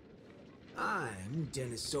 I'm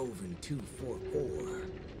Dennis Oven 244.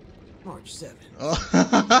 March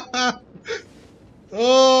 7th.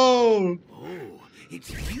 Oh! Oh, it's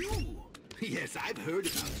you! Yes, I've heard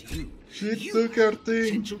about you. She You took have her thing.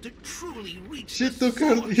 potential to truly reach He the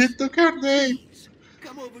took her name. Please,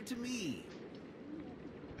 come over to me.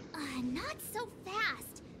 Not so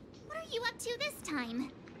fast. What are you up to this time?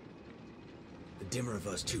 The dimmer of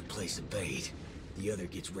us two plays a bait. The other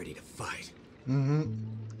gets ready to fight. Mm-hmm.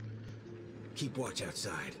 Keep watch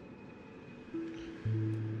outside.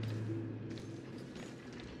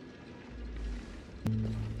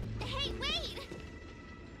 Hey, wait!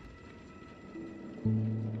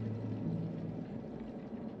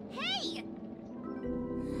 Hey!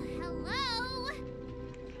 Hello?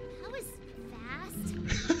 That was fast.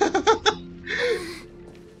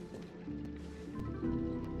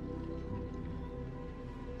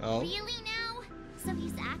 Oh. Really now? So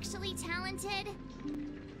he's actually talented?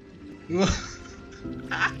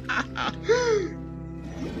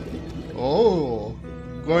 Oh,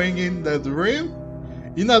 going in the dream?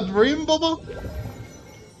 In a dream, Bubba?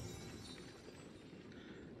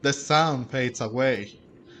 The sound fades away.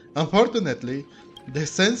 Unfortunately, the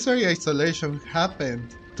sensory isolation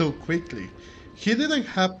happened too quickly. He didn't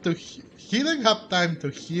have time to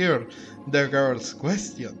hear the girl's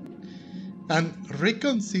question, and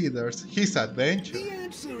reconsiders his adventure. The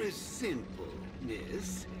answer is simple,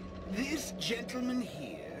 miss. This gentleman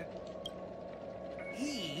here,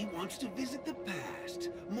 he wants to visit the past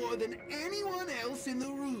more than anyone else in the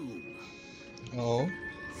room. Oh.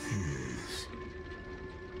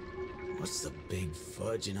 What's the big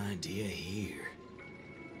fudging idea here?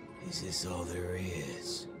 Is this all there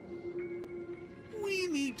is? We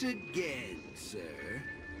meet again, sir.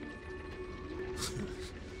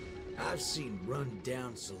 I've seen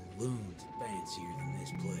run-down saloons fancier than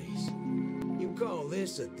this place. You call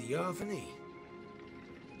this a theophany?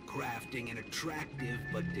 Crafting an attractive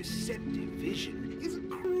but deceptive vision is a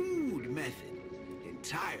crude method,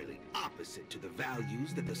 entirely opposite to the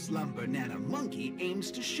values that the slumbernana monkey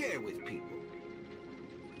aims to share with people.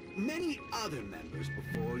 Many other members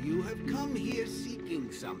before you have come here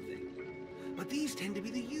seeking something, but these tend to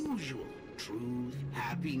be the usual: truth,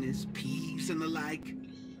 happiness, peace, and the like.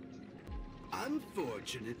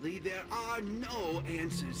 Unfortunately, there are no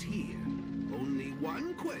answers here. Only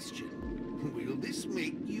one question. Will this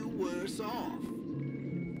make you worse off?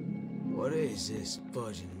 What is this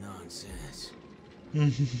fudging nonsense?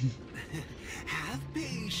 Have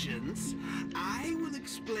patience. I will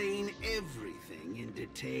explain everything in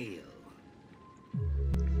detail.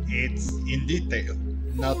 It's in detail,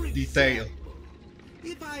 not For detail. example,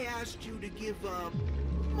 if I asked you to give up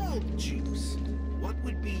malt juice, what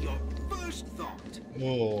would be your first thought?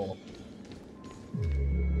 Oh.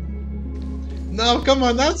 Now come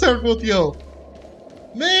on, answer, Gutio!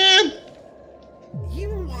 Man!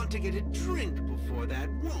 You want to get a drink before that,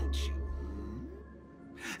 won't you?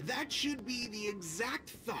 That should be the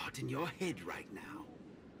exact thought in your head right now.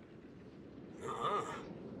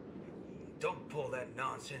 Don't pull that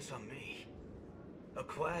nonsense on me. A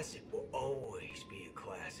classic will always be a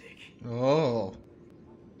classic. Oh.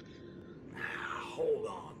 Hold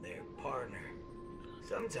on there, partner.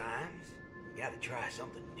 Sometimes you gotta try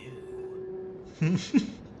something new.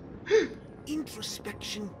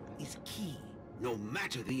 Introspection is key, no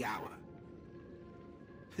matter the hour.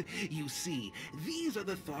 You see, these are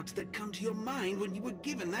the thoughts that come to your mind when you were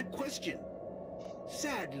given that question.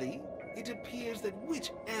 Sadly, it appears that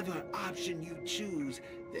whichever option you choose,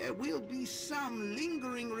 there will be some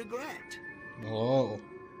lingering regret. Oh.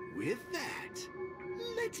 With that,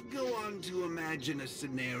 let's go on to imagine a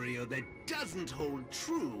scenario that doesn't hold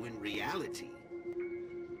true in reality.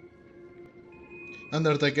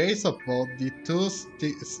 Under the gaze of both the two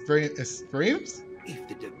streams? If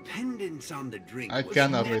the dependence on the drink I was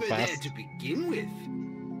cannot never read there fast. to begin with,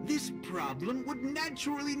 this problem would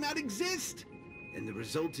naturally not exist, and the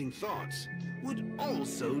resulting thoughts would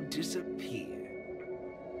also disappear.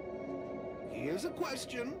 Here's a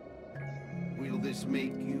question. Will this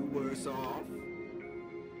make you worse off?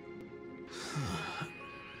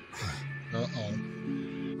 Uh-oh.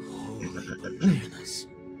 Holy bananas.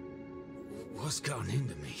 What's gone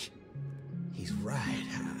into me? He's right.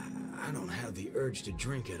 I don't have the urge to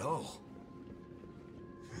drink at all.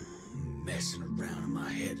 Messing around in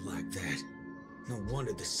my head like that. No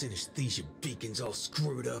wonder the synesthesia beacon's all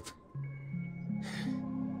screwed up.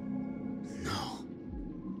 No.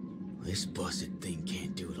 This busted thing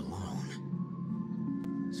can't do it alone.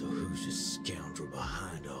 So who's the scoundrel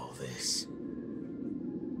behind all this?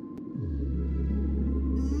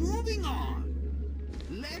 Moving on.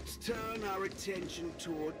 let's turn our attention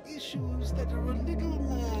toward issues that are a little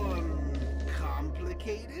more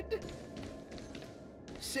complicated.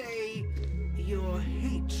 Say, your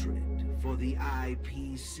hatred for the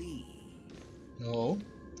IPC. No.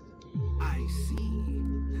 I see.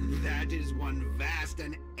 That is one vast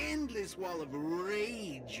and endless wall of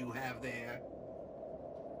rage you have there.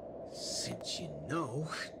 Since you know,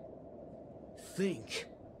 think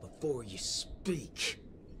before you speak.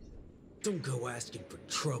 Don't go asking for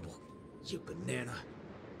trouble, you banana.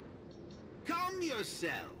 Calm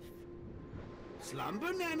yourself.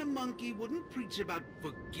 Slumbernana Monkey wouldn't preach about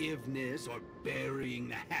forgiveness or burying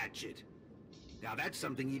the hatchet. Now that's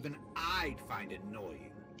something even I'd find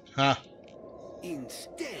annoying. Huh.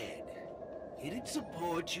 Instead, it'd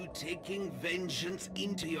support you taking vengeance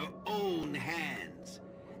into your own hands.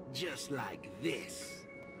 Just like this.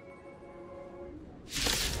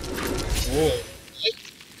 Oh.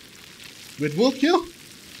 With wolf kill?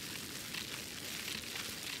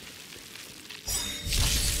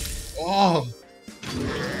 Oh.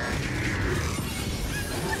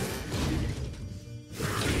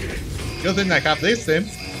 Good thing I have this thing.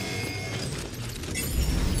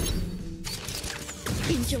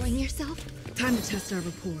 Enjoying yourself? Time to test our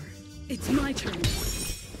rapport. It's my turn.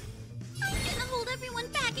 I'm gonna hold everyone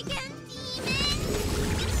back again, Demon!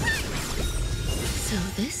 So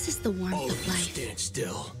this is the warmth of life. Stand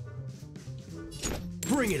still.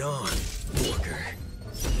 Bring it on, Walker.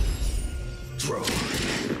 Throw.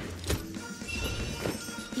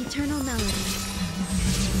 Eternal melody.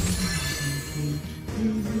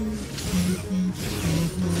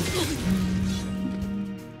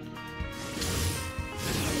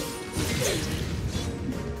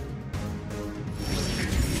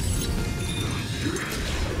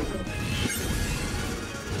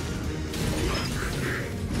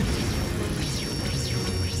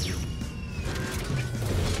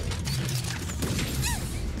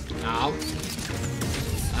 Ow.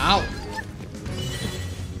 Ow.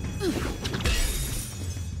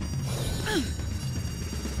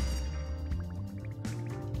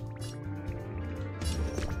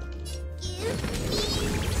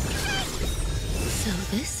 So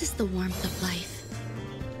this is the warmth of life.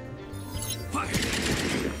 Fire.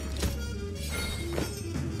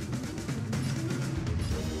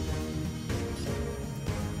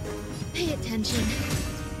 Pay attention.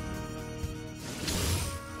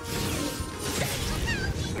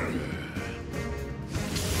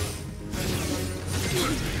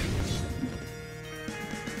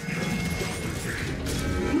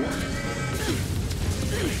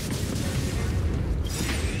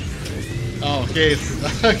 Oh,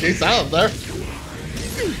 he's out of there.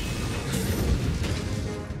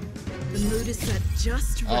 The mood is set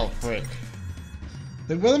just right. Oh, frick.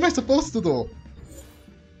 Then what am I supposed to do?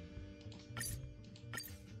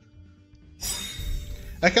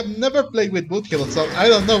 I have never played with Bootkill, so I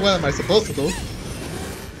don't know what am I supposed to do.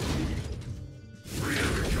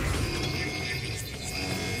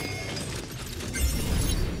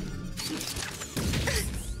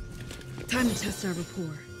 Time to test our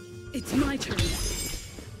rapport. It's my turn.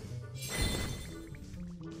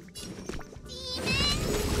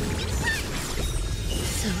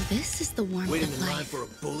 So this is the warmth Waiting of in line life. for a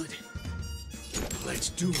bullet? Let's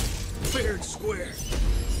do it. Fair and square.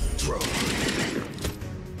 Throw.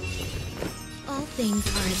 All things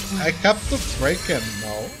are as one. I have to break him,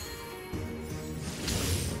 no?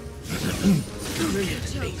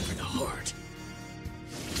 Aim for the heart.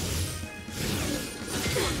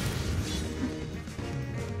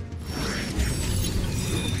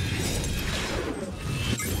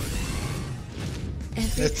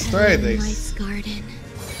 Every Let's petal try in this. life's garden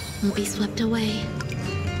will be swept away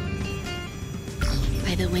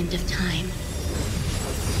by the wind of time.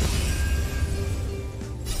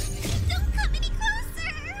 Don't come any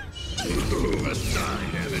closer!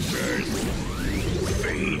 Aside, amateurs.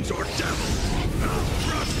 Fiends or devils, I'll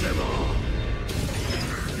crush them all.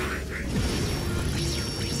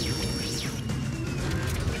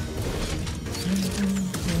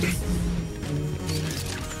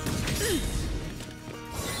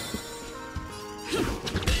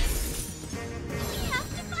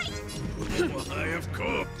 Why, of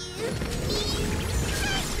course.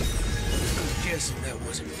 I'm guessing that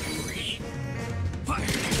wasn't free. Fire.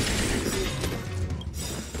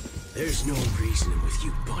 There's no reasoning with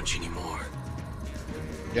you bunch anymore.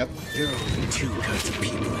 Yep. There are only two kinds of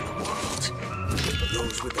people in the world.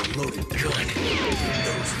 Those with a loaded gun, and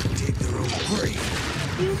those who dig their own grave.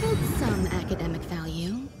 You hold some academic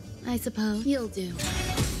value, I suppose. You'll do.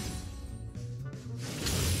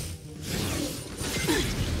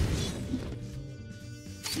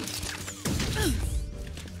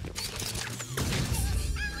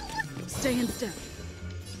 Stay in step.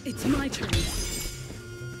 It's my turn.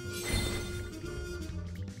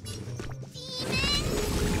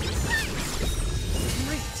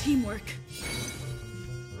 Great teamwork.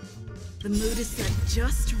 The mood is set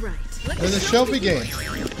just right. Let And the show begins.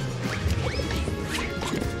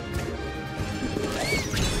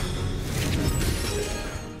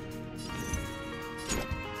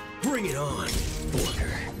 Bring it on,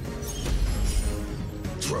 Border.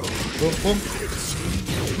 Throw. Boom, boom.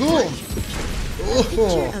 Boom!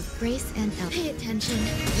 Oh! Of grace and help. Pay attention.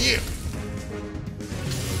 Yeah!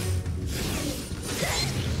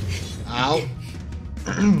 Ow!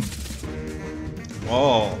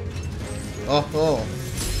 Oh! Oh, oh!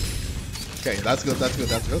 Okay, that's good, that's good,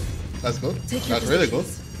 that's good. That's good. That's really good.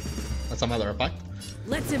 That's a matter of fact.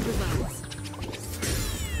 Let's improvise.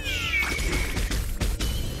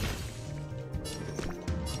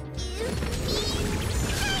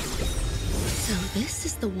 So this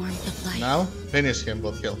is the warmth of life. Now, finish him,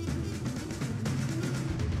 Bootkill.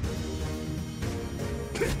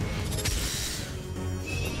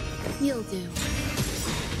 You'll do.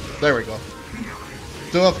 There we go.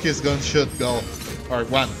 2 of his guns should go. Or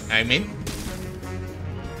 1, I mean.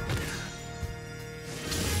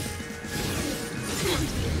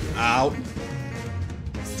 Ow.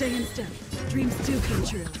 Stay in step. Dreams do come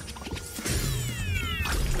true.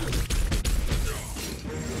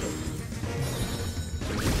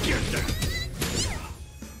 Get that!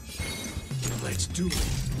 Let's do it.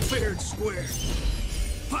 Fair and square.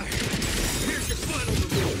 Fire! Here's your final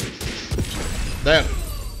reward. There.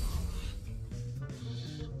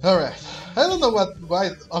 Alright. I don't know why.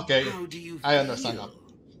 Okay. How do you I understand feel? now.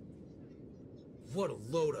 What a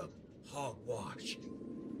load of hogwash.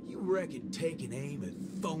 You reckon taking aim at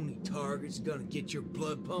phony targets gonna get your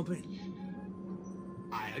blood pumping?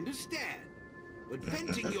 I understand. But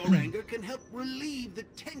venting your anger can help relieve the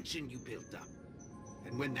tension you built up.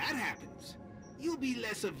 And when that happens, you'll be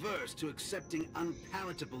less averse to accepting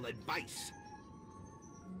unpalatable advice.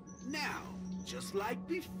 Now, just like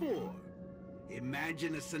before,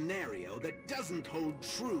 imagine a scenario that doesn't hold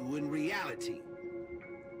true in reality.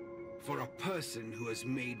 For a person who has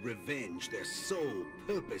made revenge their sole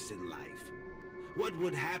purpose in life, what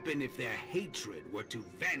would happen if their hatred were to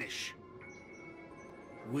vanish?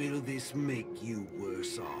 Will this make you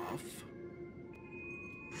worse off?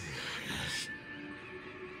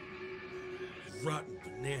 Rotten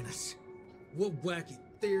bananas. What wacky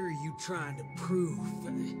theory you trying to prove?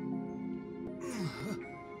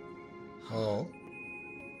 Oh.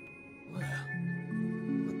 Well,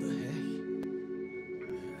 what the heck?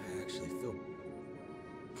 I actually feel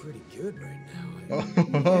pretty good right now.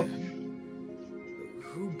 Oh.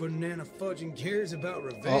 Who banana fudging cares about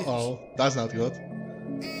revenge? Uh-oh. That's not good.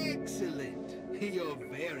 Excellent. You're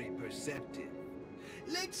very perceptive.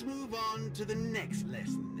 Let's move on to the next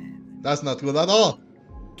lesson then. That's not good at all.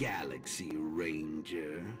 Galaxy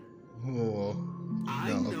Ranger. Oh.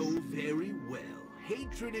 I No. know very well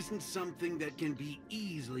hatred isn't something that can be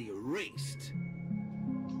easily erased.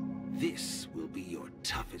 This will be your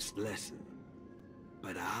toughest lesson.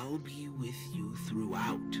 But I'll be with you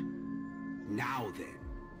throughout. Now then.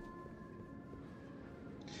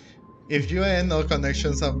 If you ain't no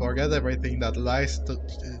connections and forget everything that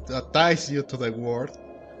ties you to the world,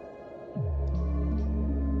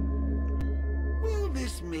 Will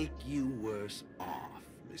this make you worse off,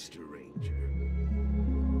 Mr. Ranger?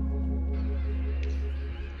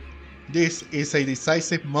 this is a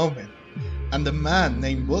decisive moment, and the man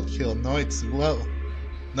named Woodhill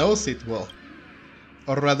knows it well.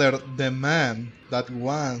 Or rather, the man that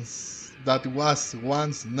was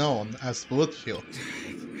once known as Woodhill.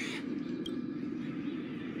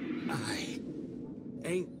 I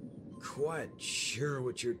ain't quite sure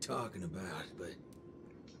what you're talking about, but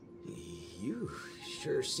you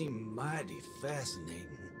sure seem mighty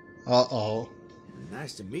fascinating. Uh-oh.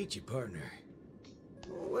 Nice to meet you, partner.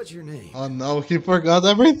 What's your name? Oh no, he forgot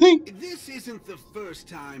everything? This isn't the first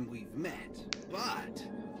time we've met, but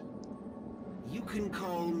you can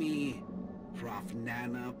call me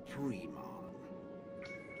Profnana Premon.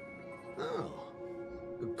 Oh,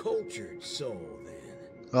 a cultured soul, then.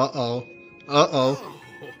 Uh-oh. Uh-oh.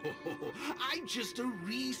 Oh, I'm just a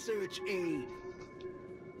research aide.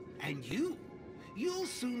 And you'll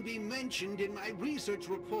soon be mentioned in my research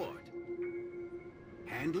report.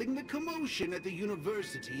 Handling the commotion at the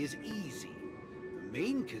university is easy. The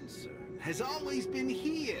main concern has always been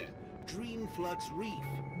here, Dreamflux Reef.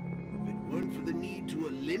 If it weren't for the need to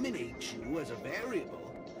eliminate you as a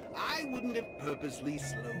variable, I wouldn't have purposely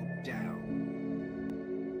slowed down.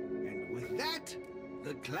 And with that,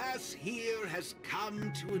 the class here has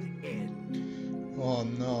come to an end. Oh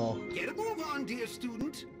no. Get a move on, dear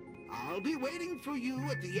student. I'll be waiting for you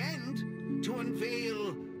at the end to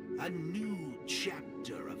unveil a new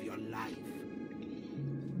chapter of your life.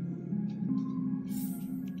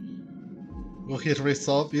 Will his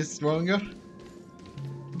resolve be stronger?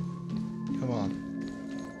 Come on.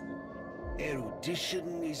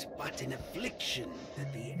 Erudition is but an affliction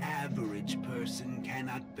that the average person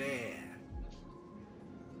cannot bear.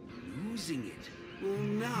 Losing it will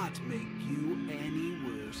not make you any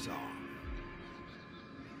worse off.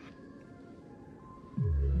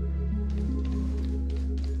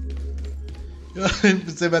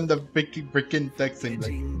 Se ven the freaking texting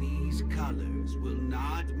like. Getting these colors will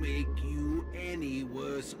not make you any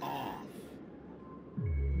worse off.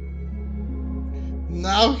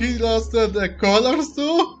 Now he lost the colors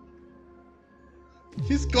too?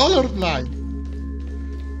 He's colorblind.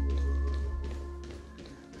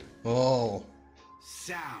 Oh.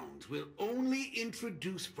 Sound will only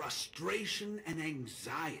introduce frustration and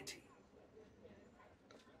anxiety.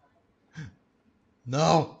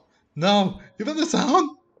 No. No. Even the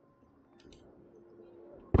sound?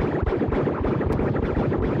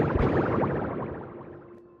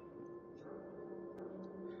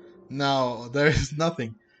 No, there is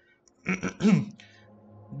nothing.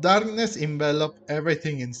 Darkness enveloped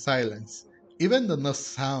everything in silence. Even though no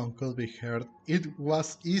sound could be heard, it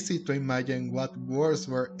was easy to imagine what words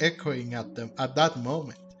were echoing at them at that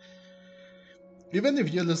moment. Even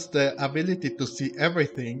if you lose the ability to see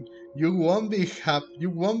everything, you won't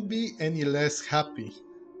be any less happy.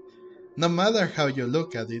 No matter how you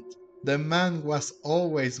look at it, the man was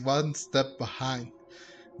always one step behind.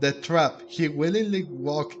 The trap he willingly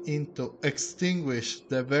walked into extinguished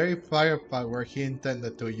the very firepower he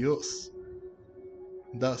intended to use.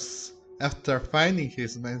 Thus, after finding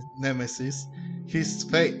his nemesis, his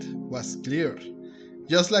fate was clear.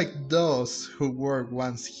 Just like those who were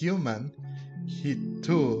once human, he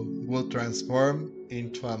too will transform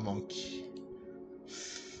into a monkey.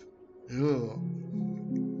 Ooh.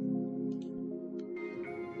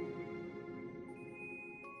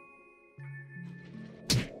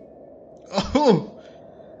 Oh!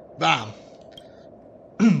 Bam!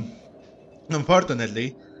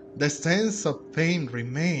 Unfortunately, the sense of pain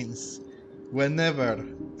remains whenever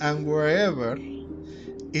and wherever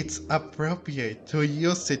it's appropriate to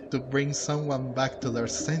use it to bring someone back to their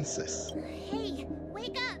senses. Hey,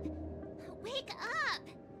 wake up! Wake up!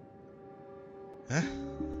 Huh?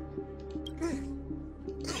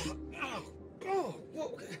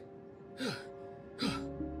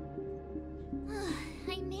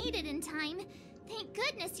 I made it in time. Thank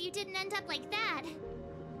goodness you didn't end up like that.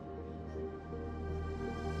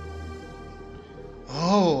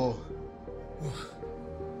 Oh!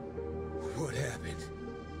 What happened?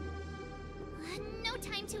 No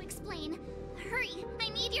time to explain. Hurry, I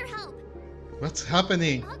need your help. What's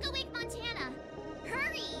happening? I'll go wake Montana.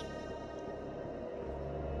 Hurry!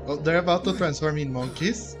 Oh, they're about to transform in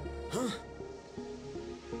monkeys?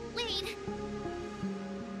 Wait.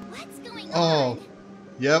 What's going Oh, on?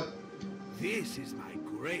 yep. This is my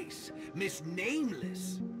grace, Miss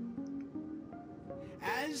Nameless.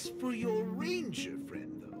 As for your ranger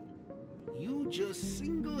friend, though, you just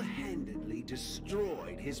single-handedly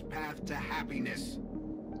destroyed his path to happiness.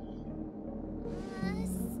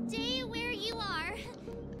 Stay where you are.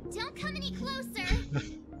 Don't come any closer.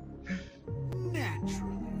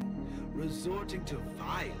 Naturally, resorting to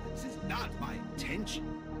violence is not my intention.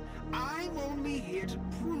 I'm only here to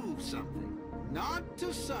prove something, not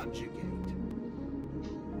to subjugate.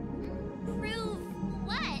 Prove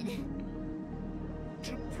what?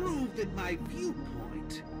 To prove that my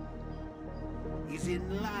viewpoint is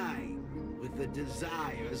in line with the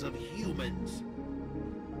desires of humans.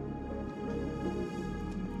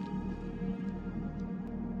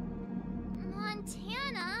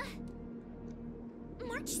 Montana?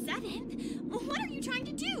 March 7th? What are you trying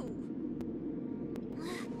to do?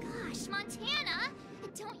 Gosh, Montana!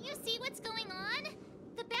 Don't you see what's going on?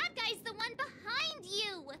 The bad guy's the one behind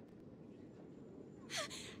you!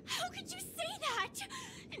 How could you say that?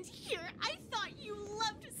 And here, I thought you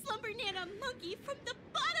loved slumbernana monkey from the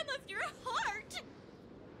bottom of your heart!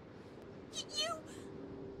 You...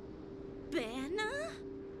 Banna?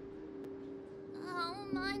 Oh,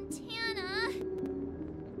 Montana.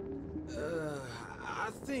 I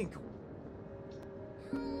think...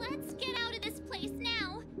 Let's get out of this place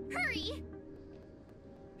now. Hurry!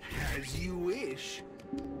 As you wish.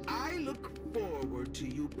 I look forward to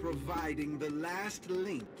you providing the last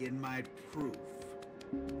link in my proof.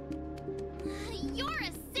 You're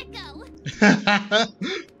a sicko!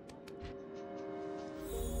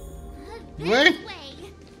 This Wait.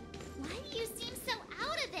 way! Why do you seem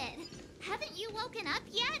woken up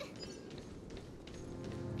yet?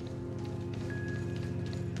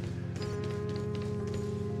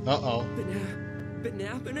 Uh-oh.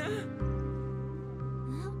 Banana?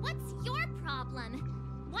 What's your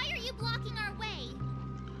problem? Why are you blocking our way?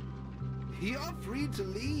 You're free to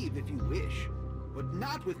leave if you wish, but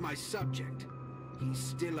not with my subject. He's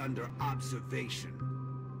still under observation.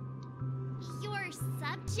 Your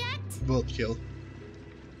subject? Bullkill.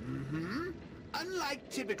 Unlike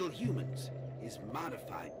typical humans, his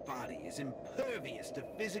modified body is impervious to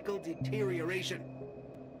physical deterioration.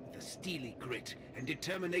 With a steely grit and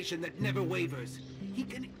determination that never wavers, he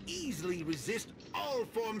can easily resist all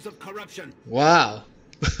forms of corruption. Wow.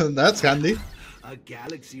 That's handy. A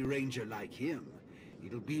Galaxy Ranger like him,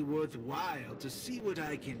 it'll be worthwhile to see what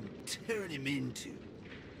I can turn him into.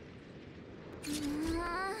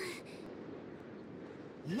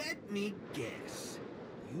 Let me guess.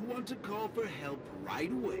 You want to call for help right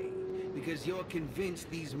away because you're convinced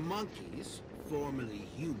these monkeys, formerly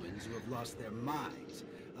humans who have lost their minds,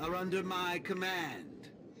 are under my command.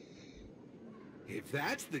 If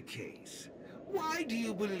that's the case, why do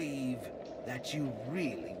you believe that you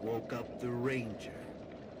really woke up the Ranger?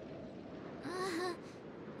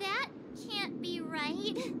 That can't be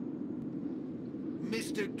right.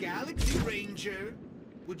 Mr. Galaxy Ranger,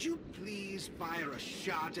 would you please fire a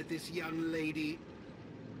shot at this young lady?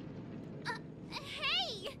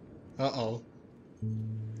 Hey! Uh-oh.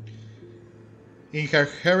 In her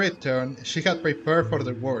hurried turn, she had prepared for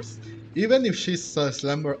the worst. Even if she saw a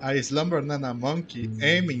slumbernana monkey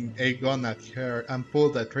aiming a gun at her and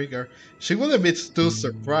pulled the trigger, she wouldn't be too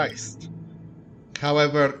surprised.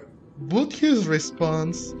 However, Butch's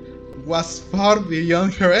response was far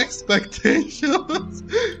beyond her expectations.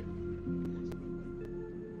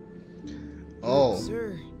 Oh.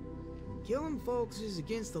 Sir, killing folks is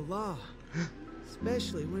against the law.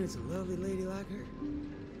 Especially when it's a lovely lady like her.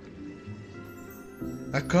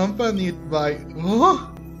 Accompanied by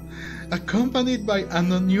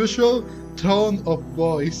an unusual tone of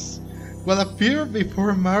voice. What appeared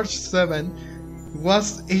before March 7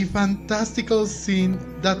 was a fantastical scene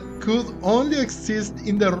that could only exist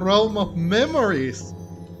in the realm of memories.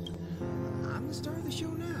 I'm the star of the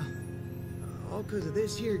show now. All because of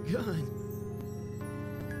this here gun.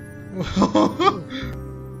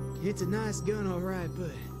 It's a nice gun, alright,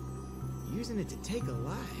 but using it to take a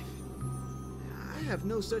life, I have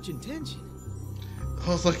no such intention.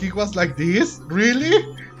 Oh, so he was like this? Really?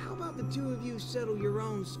 How about the two of you settle your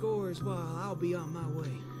own scores while I'll be on my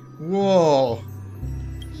way? Whoa.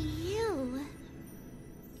 You...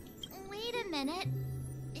 Wait a minute.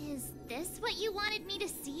 Is this what you wanted me to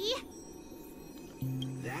see?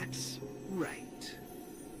 That's right.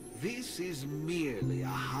 This is merely a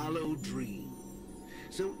hollow dream.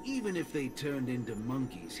 So even if they turned into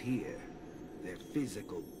monkeys here, their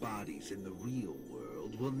physical bodies in the real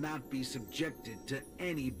world will not be subjected to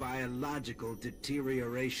any biological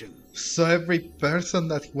deterioration. So every person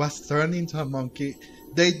that was turned into a monkey,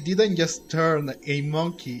 they didn't just turn a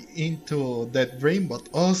monkey into the dream, but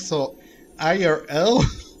also IRL?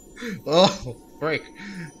 Oh, frick.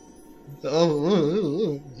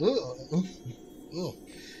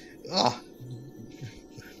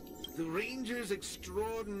 The Ranger's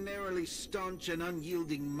extraordinarily staunch and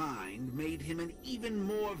unyielding mind made him an even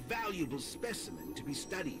more valuable specimen to be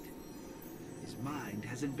studied. His mind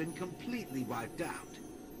hasn't been completely wiped out.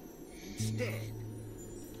 Instead,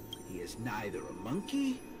 he is neither a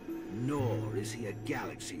monkey, nor is he a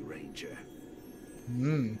Galaxy Ranger.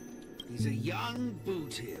 He's a young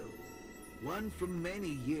Boothill, one from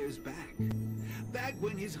many years back. Back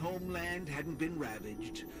when his homeland hadn't been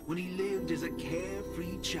ravaged, when he lived as a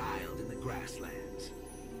carefree child in the grasslands.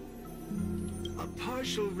 A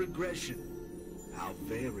partial regression. How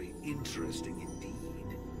very interesting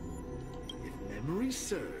indeed. If memory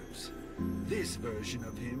serves, this version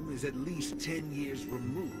of him is at least 10 years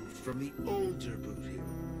removed from the older Boothill,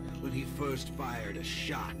 when he first fired a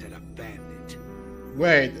shot at a bandit.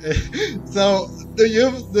 Wait, so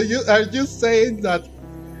are you saying that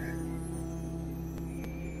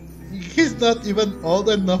he's not even old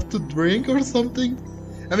enough to drink or something?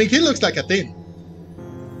 I mean, he looks like a teen.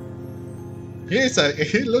 He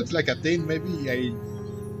looks like a teen, maybe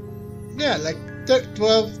like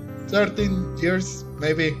 12, 13 years,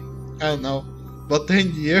 maybe. I don't know, but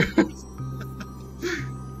 10 years.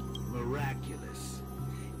 Miraculous.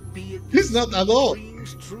 Be it He's not at all.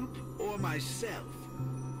 Dreams Troop or myself,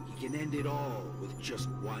 he can end it all with just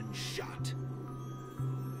one shot.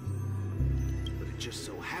 But it just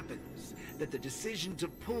so happens that the decision to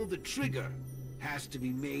pull the trigger has to be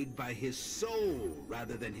made by his soul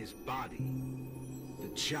rather than his body. The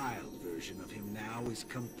child version version of him now is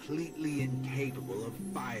completely incapable of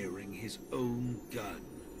firing his own gun.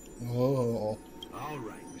 Oh. All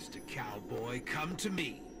right, Mr. Cowboy, come to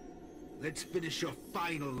me. Let's finish your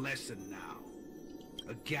final lesson now.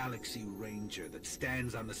 A Galaxy Ranger that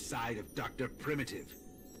stands on the side of Dr. Primitive.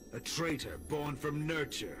 A traitor born from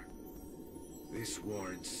nurture. This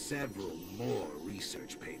warrants several more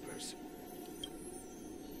research papers.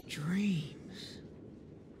 Dreams.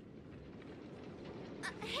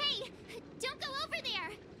 Hey! Don't go over there!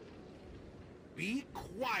 Be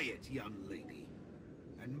quiet, young lady.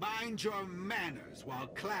 And mind your manners while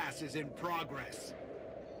class is in progress.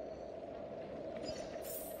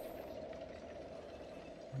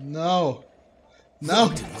 No.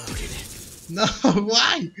 No. No,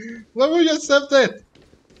 why? Why would you accept it?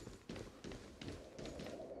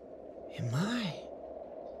 Am I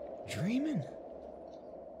dreaming?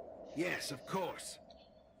 Yes, of course.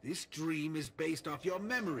 This dream is based off your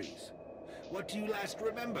memories. What do you last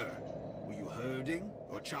remember? Were you herding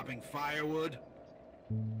or chopping firewood?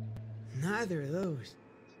 Neither of those.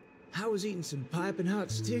 I was eating some piping hot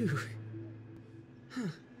stew. Huh.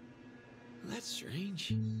 That's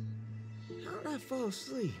strange. How did I fall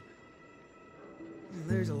asleep? Well,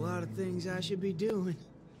 there's a lot of things I should be doing.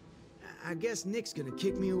 I guess Nick's gonna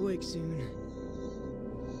kick me awake soon.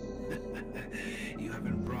 You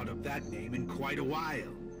haven't brought up that name in quite a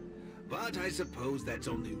while. But I suppose that's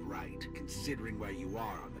only right, considering where you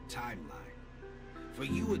are on the timeline. For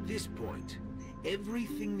you at this point,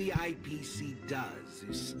 everything the IPC does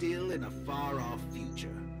is still in a far-off future.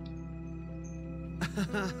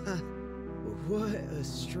 What a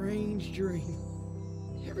strange dream.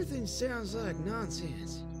 Everything sounds like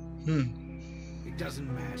nonsense. It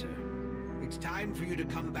doesn't matter. It's time for you to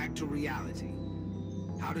come back to reality.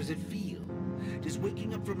 How does it feel? Does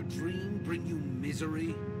waking up from a dream bring you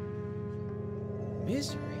misery?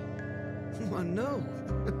 Misery? Well, no.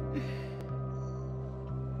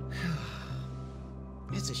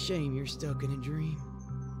 It's a shame you're stuck in a dream.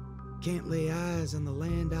 Can't lay eyes on the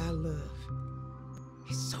land I love.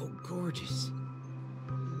 It's so gorgeous.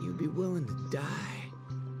 You'd be willing to die.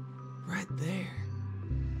 Right there.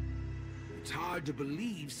 It's hard to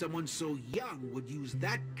believe someone so young would use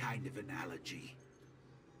that kind of analogy.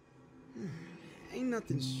 Ain't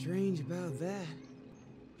nothing strange about that.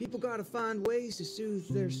 People gotta find ways to soothe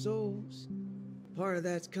their souls. Part of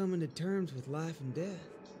that's coming to terms with life and death.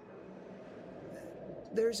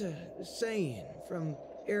 There's a saying from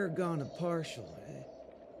Aragon the Partial.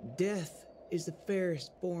 Death is the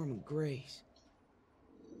fairest form of grace.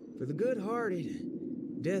 For the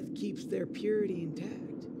good-hearted, death keeps their purity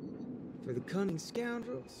intact. For the cunning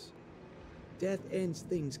scoundrels, death ends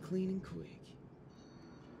things clean and quick.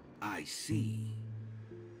 I see.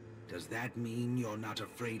 Does that mean you're not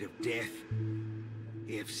afraid of death?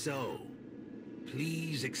 If so,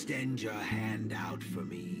 please extend your hand out for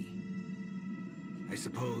me. I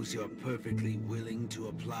suppose you're perfectly willing to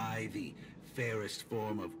apply the fairest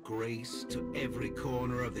form of grace to every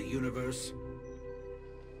corner of the universe?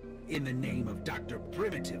 In the name of Dr.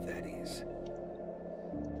 Primitive, that is.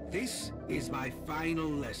 This is my final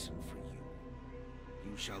lesson for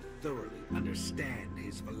you. You shall thoroughly understand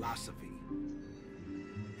his philosophy.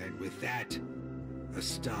 And with that, a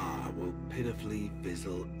star will pitifully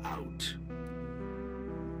fizzle out.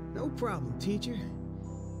 No problem, teacher.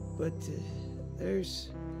 But there's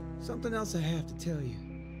something else I have to tell you.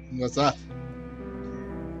 What's that?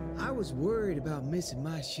 I was worried about missing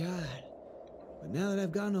my shot. But now that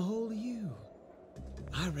I've gotten a hold of you,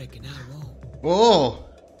 I reckon I won't. Oh!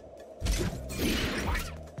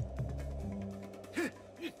 What?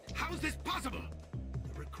 How is this possible?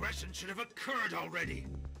 The regression should have occurred already.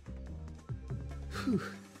 Whew.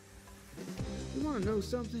 You want to know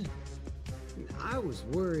something? I was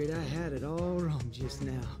worried I had it all wrong just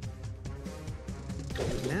now.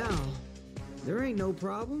 But now, there ain't no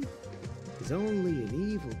problem. Because only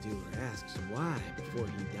an evildoer asks why before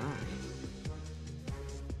he dies.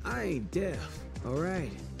 I ain't deaf,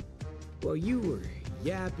 alright? Well, you were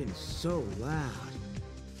yapping so loud.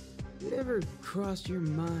 Did it ever cross your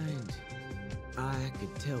mind I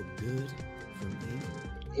could tell good from evil?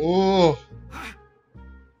 Oh!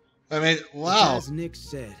 I mean, wow. As Nick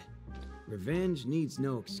said, revenge needs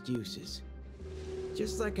no excuses.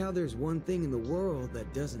 Just like how there's one thing in the world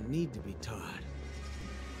that doesn't need to be taught.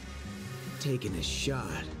 Taking a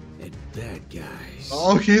shot at bad guys.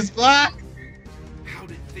 Oh, he's back! How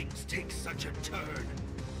did things take such a turn?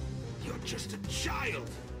 You're just a child.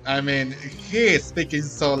 I mean, he speaking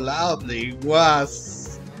so loudly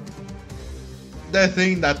was the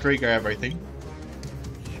thing that triggered everything.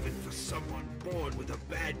 Even for someone born with a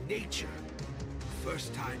bad nature,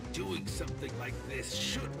 first time doing something like this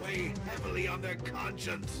should weigh heavily on their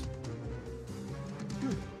conscience.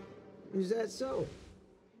 Is that so?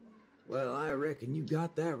 Well, I reckon you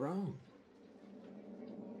got that wrong.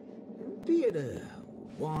 Be it a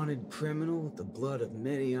wanted criminal with the blood of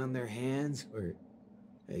many on their hands, or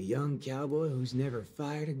a young cowboy who's never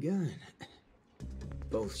fired a gun.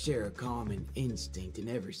 Both share a common instinct in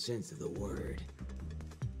every sense of the word.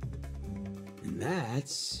 And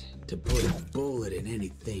that's to put a bullet in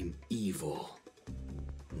anything evil.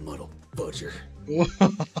 Muddle budger.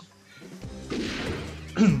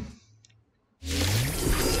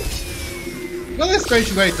 What a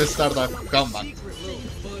strange way to start a combat. Secret little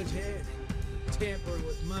fudgehead. Tampering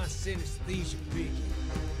with my synesthesia beacon.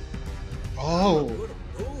 Oh. Put a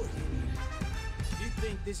bullet in you. You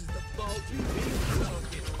think this is the fault you be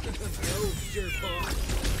talking? No, sure, boss.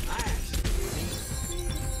 I actually believe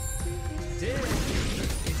it.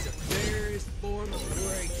 Death is the fairest form of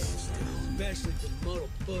grace, especially for muddle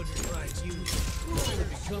budgers like you. It'll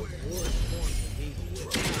become the worst form of evil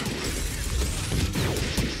with time.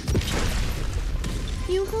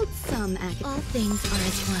 You hold some act. All things are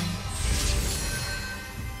as one.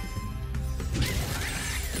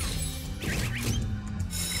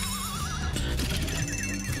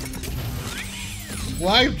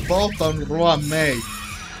 Why both on Roa May?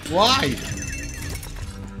 Why?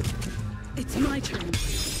 It's my turn.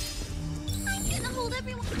 I'm gonna hold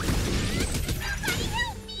everyone. Somebody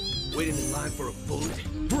help me! Waiting in line for a bullet?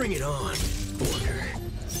 Bring it on, Border.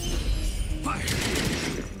 Fire!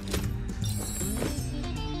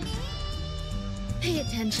 Pay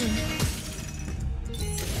attention.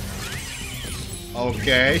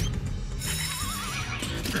 Okay.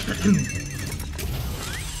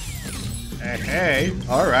 Hey,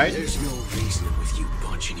 alright. There's no reason with you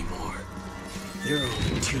bunch anymore. There are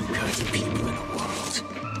only two kinds of people in the world.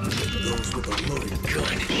 Those with a loaded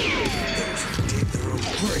gun. Those who dig their own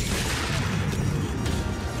grave.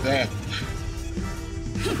 There.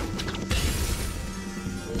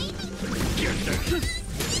 Get there.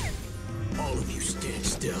 All of you stand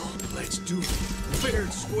still. Let's do it. Fair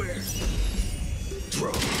and square.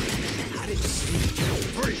 Draw. I didn't see you count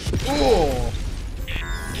three. Oh.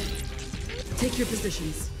 Take your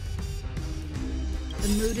positions. The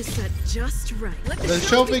mood is set just right. Let The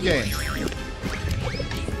show begins.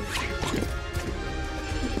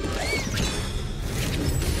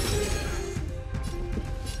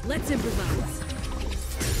 Let's improvise.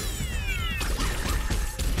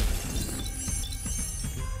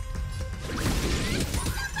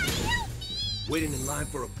 Waiting in line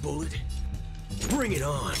for a bullet? Bring it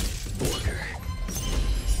on, Border.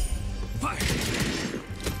 Fire!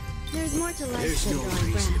 There's more to life There's than no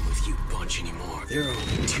drawing reason breath. with you bunch anymore. There are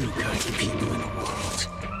only two kinds of people in the world.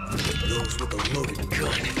 Those with a loaded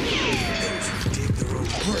gun. Those who dig their own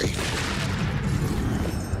grave.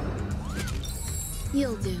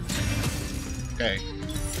 You'll do. Okay.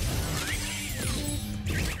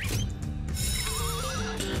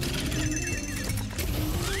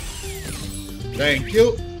 Thank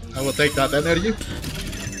you. I will take that energy.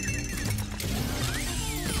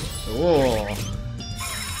 Oh.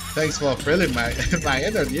 Thanks for filling my my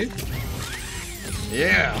energy.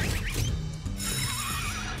 Yeah.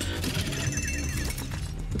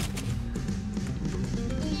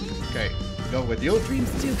 Okay, go with you. Dreams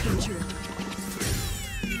do come true.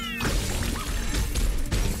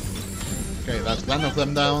 Okay, that's one of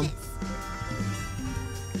them down.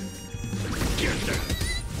 Get there!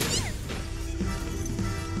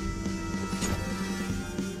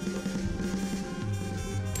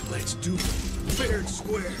 Let's do it. Fair and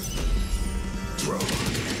square. Draw.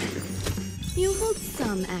 You hold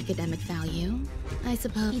some academic value, I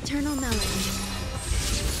suppose. Eternal melody.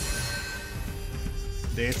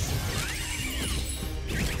 This.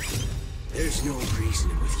 There's no reason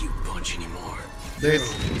with you bunch anymore. This.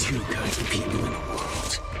 There are only two kinds of people in the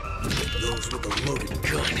world. Those with a loaded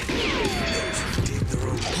gun. Those who dig their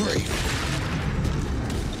own grave.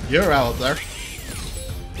 You're out there.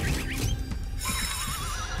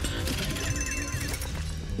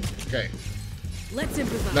 Okay, Let's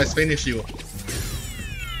improvise. let's finish you. Maybe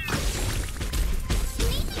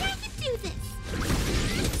I can do this. Somebody help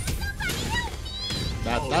me!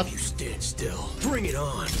 That, All that. of you stand still. Bring it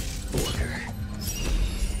on, Border.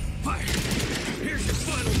 Fire! Here's your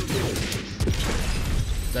final reward.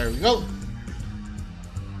 There we go.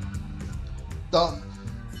 Done.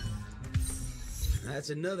 That's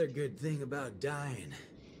another good thing about dying.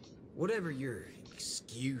 Whatever your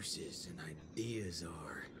excuses and ideas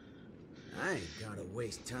are, I ain't gotta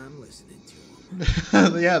waste time listening to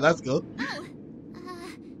them. Yeah, that's good. Oh,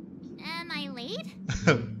 am I late?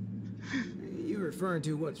 You were referring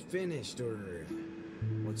to what's finished or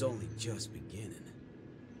what's only just beginning?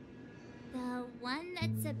 The one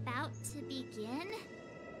that's about to begin?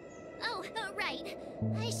 Oh, right.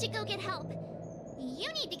 I should go get help.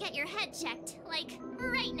 You need to get your head checked, like,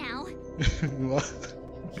 right now. What?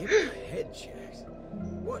 Get my head checked?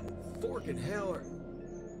 What forking hell are...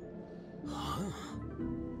 Huh?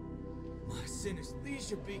 My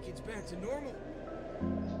synesthesia beacon's back to normal.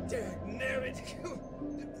 Dagnabbit!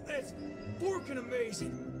 That's forking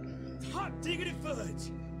amazing! Hot diggity fudge!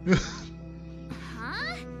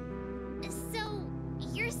 Huh? So,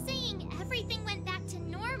 you're saying everything went back to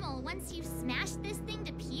normal once you smashed this thing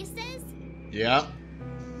to pieces? Yeah.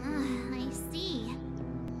 I see.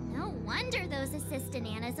 No wonder those assistant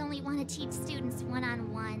Annas only want to teach students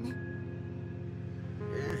one-on-one.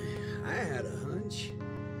 I had a hunch.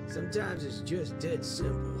 Sometimes it's just dead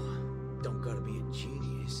simple. Don't gotta be a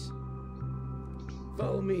genius.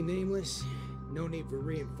 Follow me, Nameless. No need for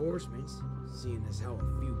reinforcements, seeing as how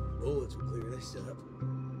a few bullets will clear this up.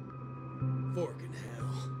 Forking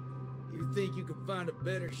hell. You think you can find a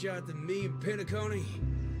better shot than me and Pentacone?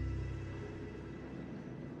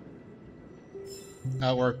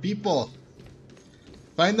 Our people.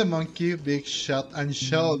 Find the monkey, big shot, and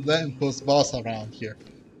show them who's boss around here.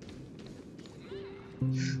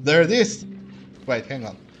 There it is! Wait, hang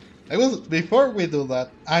on. Before we do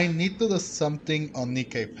that, I need to do something on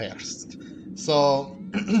Nikkei first. So,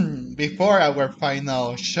 before our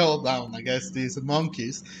final showdown against these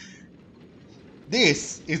monkeys,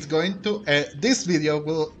 this video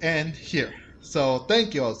will end here. So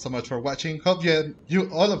thank you all so much for watching. Hope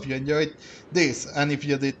all of you enjoyed this, and if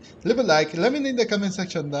you did, leave a like. Let me know in the comment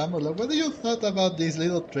section down below what you thought about this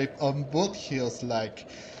little trip on Boot Hill's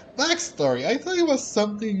backstory. I thought it was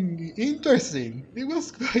something interesting. It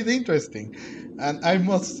was quite interesting, and I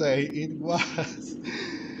must say it was.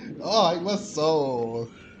 Oh, it was so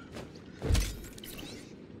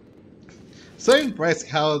impressed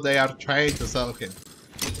how they are trying to solve him.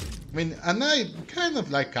 I mean, and I kind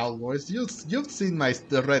of like Cowboys. You've seen my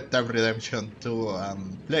Red Dead Redemption 2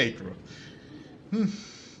 playthrough.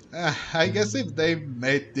 I guess if they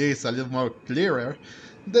made this a little more clearer,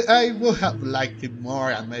 I would have liked him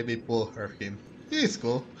more and maybe pull her him. He's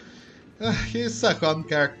cool. He's a Hunt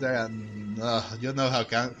character, and you know how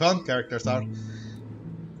Hunt characters are.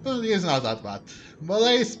 Well, he's not that bad. But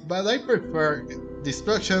I prefer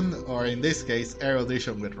Destruction, or in this case,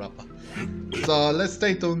 Erudition with Rappa. So let's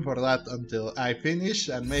stay tuned for that until I finish,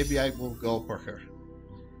 and maybe I will go for her.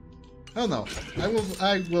 Oh no, I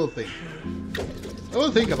will think. I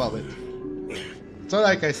will think about it. So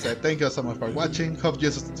like I said, thank you so much for watching. Hope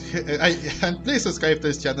you and please subscribe to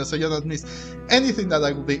this channel so you don't miss anything that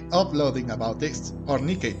I will be uploading about this or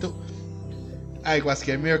Nikkei too. I was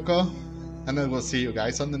here Mirko, and I will see you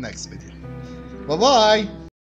guys on the next video. Bye bye!